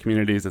working with the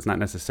communities. It's not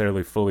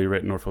necessarily fully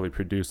written or fully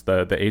produced.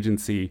 The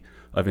agency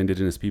of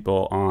Indigenous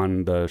people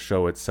on the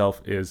show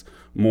itself is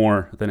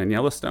more than in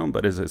Yellowstone,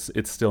 but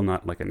it's still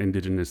not like an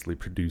indigenously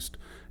produced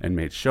and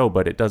made show,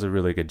 but it does a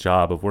really good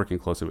job of working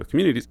closely with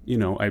communities. You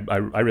know,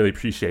 I really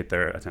appreciate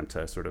their attempt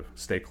to sort of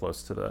stay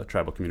close to the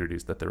tribal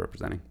communities that they're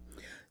representing.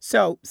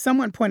 So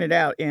someone pointed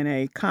out in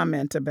a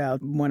comment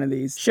about one of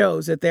these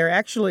shows that there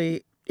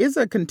actually is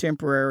a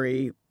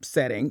contemporary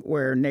setting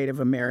where Native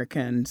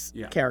Americans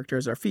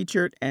characters are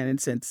featured, and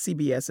it's in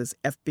CBS's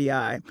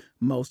FBI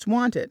Most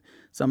Wanted.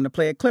 So I'm going to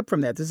play a clip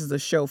from that. This is a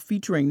show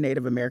featuring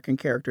Native American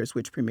characters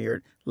which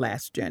premiered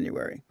last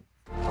January.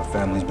 Our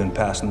family's been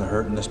passing the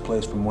hurt in this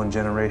place from one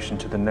generation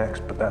to the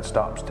next, but that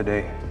stops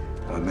today.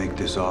 I make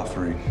this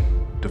offering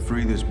to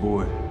free this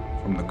boy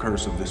from the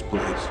curse of this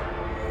place.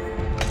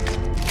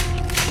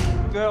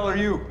 Who the hell are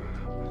you?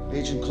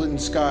 Agent Clinton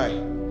Sky,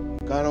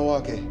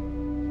 Ganawake.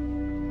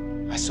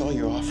 I saw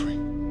your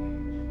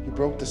offering. You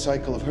broke the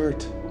cycle of hurt.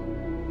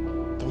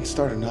 Don't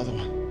start another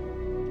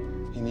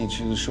one. He needs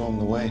you to show him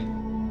the way.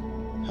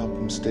 Help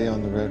him stay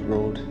on the red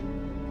road.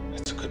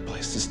 It's a good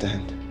place to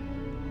stand.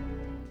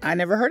 I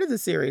never heard of the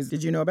series.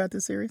 Did you know about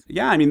this series?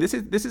 Yeah, I mean, this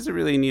is a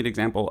really neat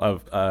example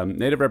of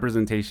Native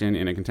representation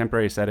in a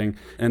contemporary setting,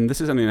 and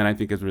this is something that I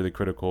think is really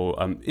critical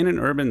in an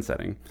urban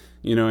setting.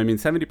 You know, I mean,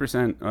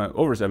 70%,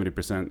 over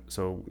 70%,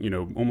 so, you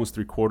know, almost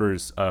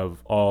 3/4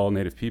 of all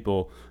Native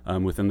people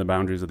within the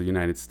boundaries of the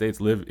United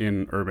States live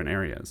in urban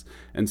areas.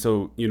 And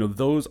so, you know,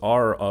 those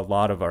are a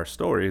lot of our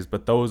stories,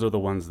 but those are the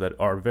ones that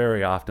are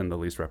very often the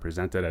least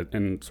represented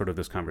in sort of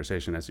this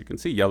conversation. As you can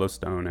see,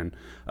 Yellowstone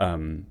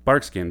and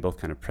Barkskin, both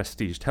kind of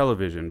prestige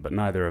television, but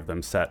neither of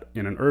them set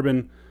in an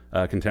urban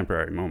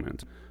contemporary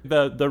moment.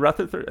 The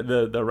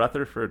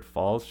Rutherford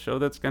Falls show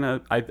that's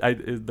gonna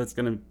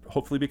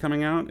hopefully be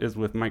coming out is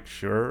with Mike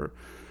Schur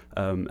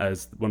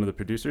as one of the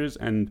producers,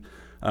 and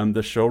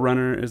the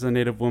showrunner is a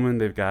Native woman.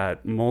 They've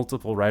got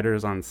multiple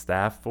writers on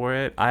staff for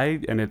it.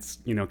 And it's,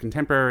 you know,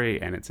 contemporary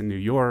and it's in New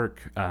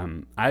York.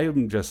 I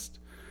am just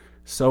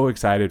so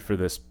excited for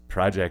this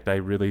project. I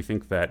really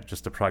think that,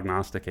 just to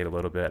prognosticate a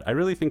little bit, I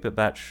really think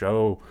that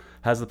show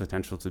has the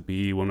potential to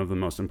be one of the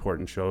most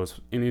important shows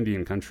in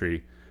Indian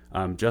country,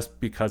 just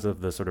because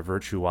of the sort of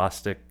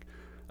virtuosic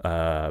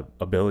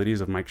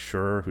abilities of Mike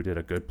Schur, who did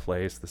A Good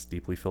Place, this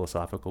deeply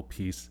philosophical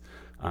piece,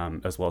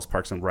 as well as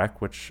Parks and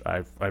Rec, which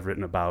I've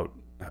written about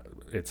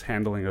its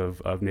handling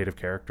of Native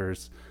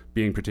characters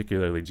being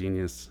particularly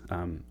genius.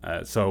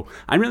 So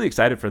I'm really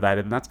excited for that,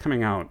 and that's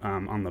coming out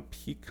on the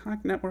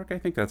Peacock Network. I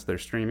think that's their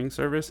streaming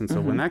service, and so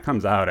when that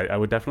comes out, I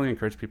would definitely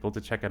encourage people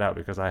to check it out,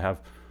 because I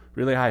have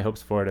really high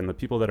hopes for it, and the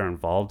people that are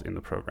involved in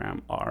the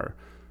program are,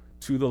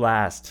 to the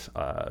last,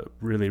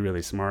 really,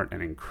 really smart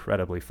and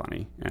incredibly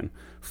funny. And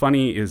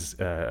funny is,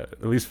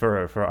 at least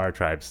for our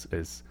tribes,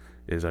 is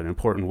an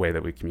important way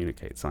that we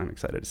communicate. So I'm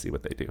excited to see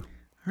what they do.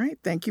 All right.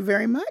 Thank you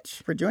very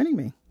much for joining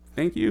me.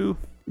 Thank you.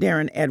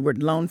 Darren Edward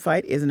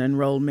Lonefight is an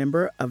enrolled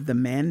member of the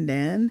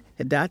Mandan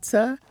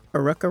Hidatsa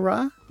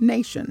Arikara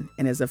Nation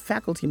and is a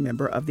faculty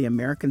member of the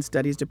American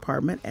Studies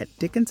Department at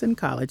Dickinson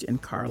College in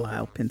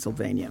Carlisle,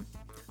 Pennsylvania.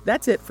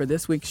 That's it for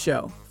this week's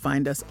show.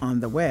 Find us on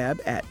the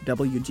web at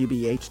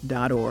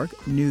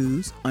WGBH.org,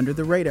 News Under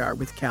the Radar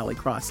with Callie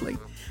Crossley,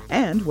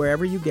 and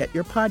wherever you get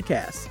your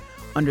podcasts.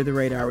 Under the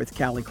Radar with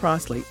Callie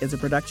Crossley is a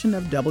production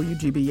of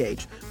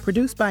WGBH,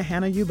 produced by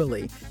Hannah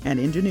Ubeli and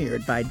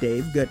engineered by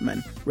Dave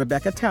Goodman.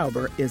 Rebecca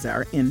Tauber is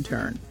our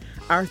intern.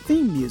 Our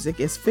theme music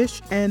is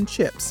Fish and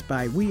Chips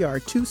by We Are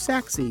Two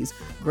Saxies,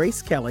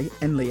 Grace Kelly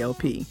and Leo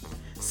P.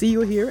 See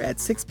you here at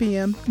 6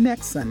 p.m.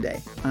 next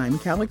Sunday. I'm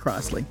Callie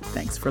Crossley.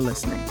 Thanks for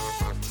listening.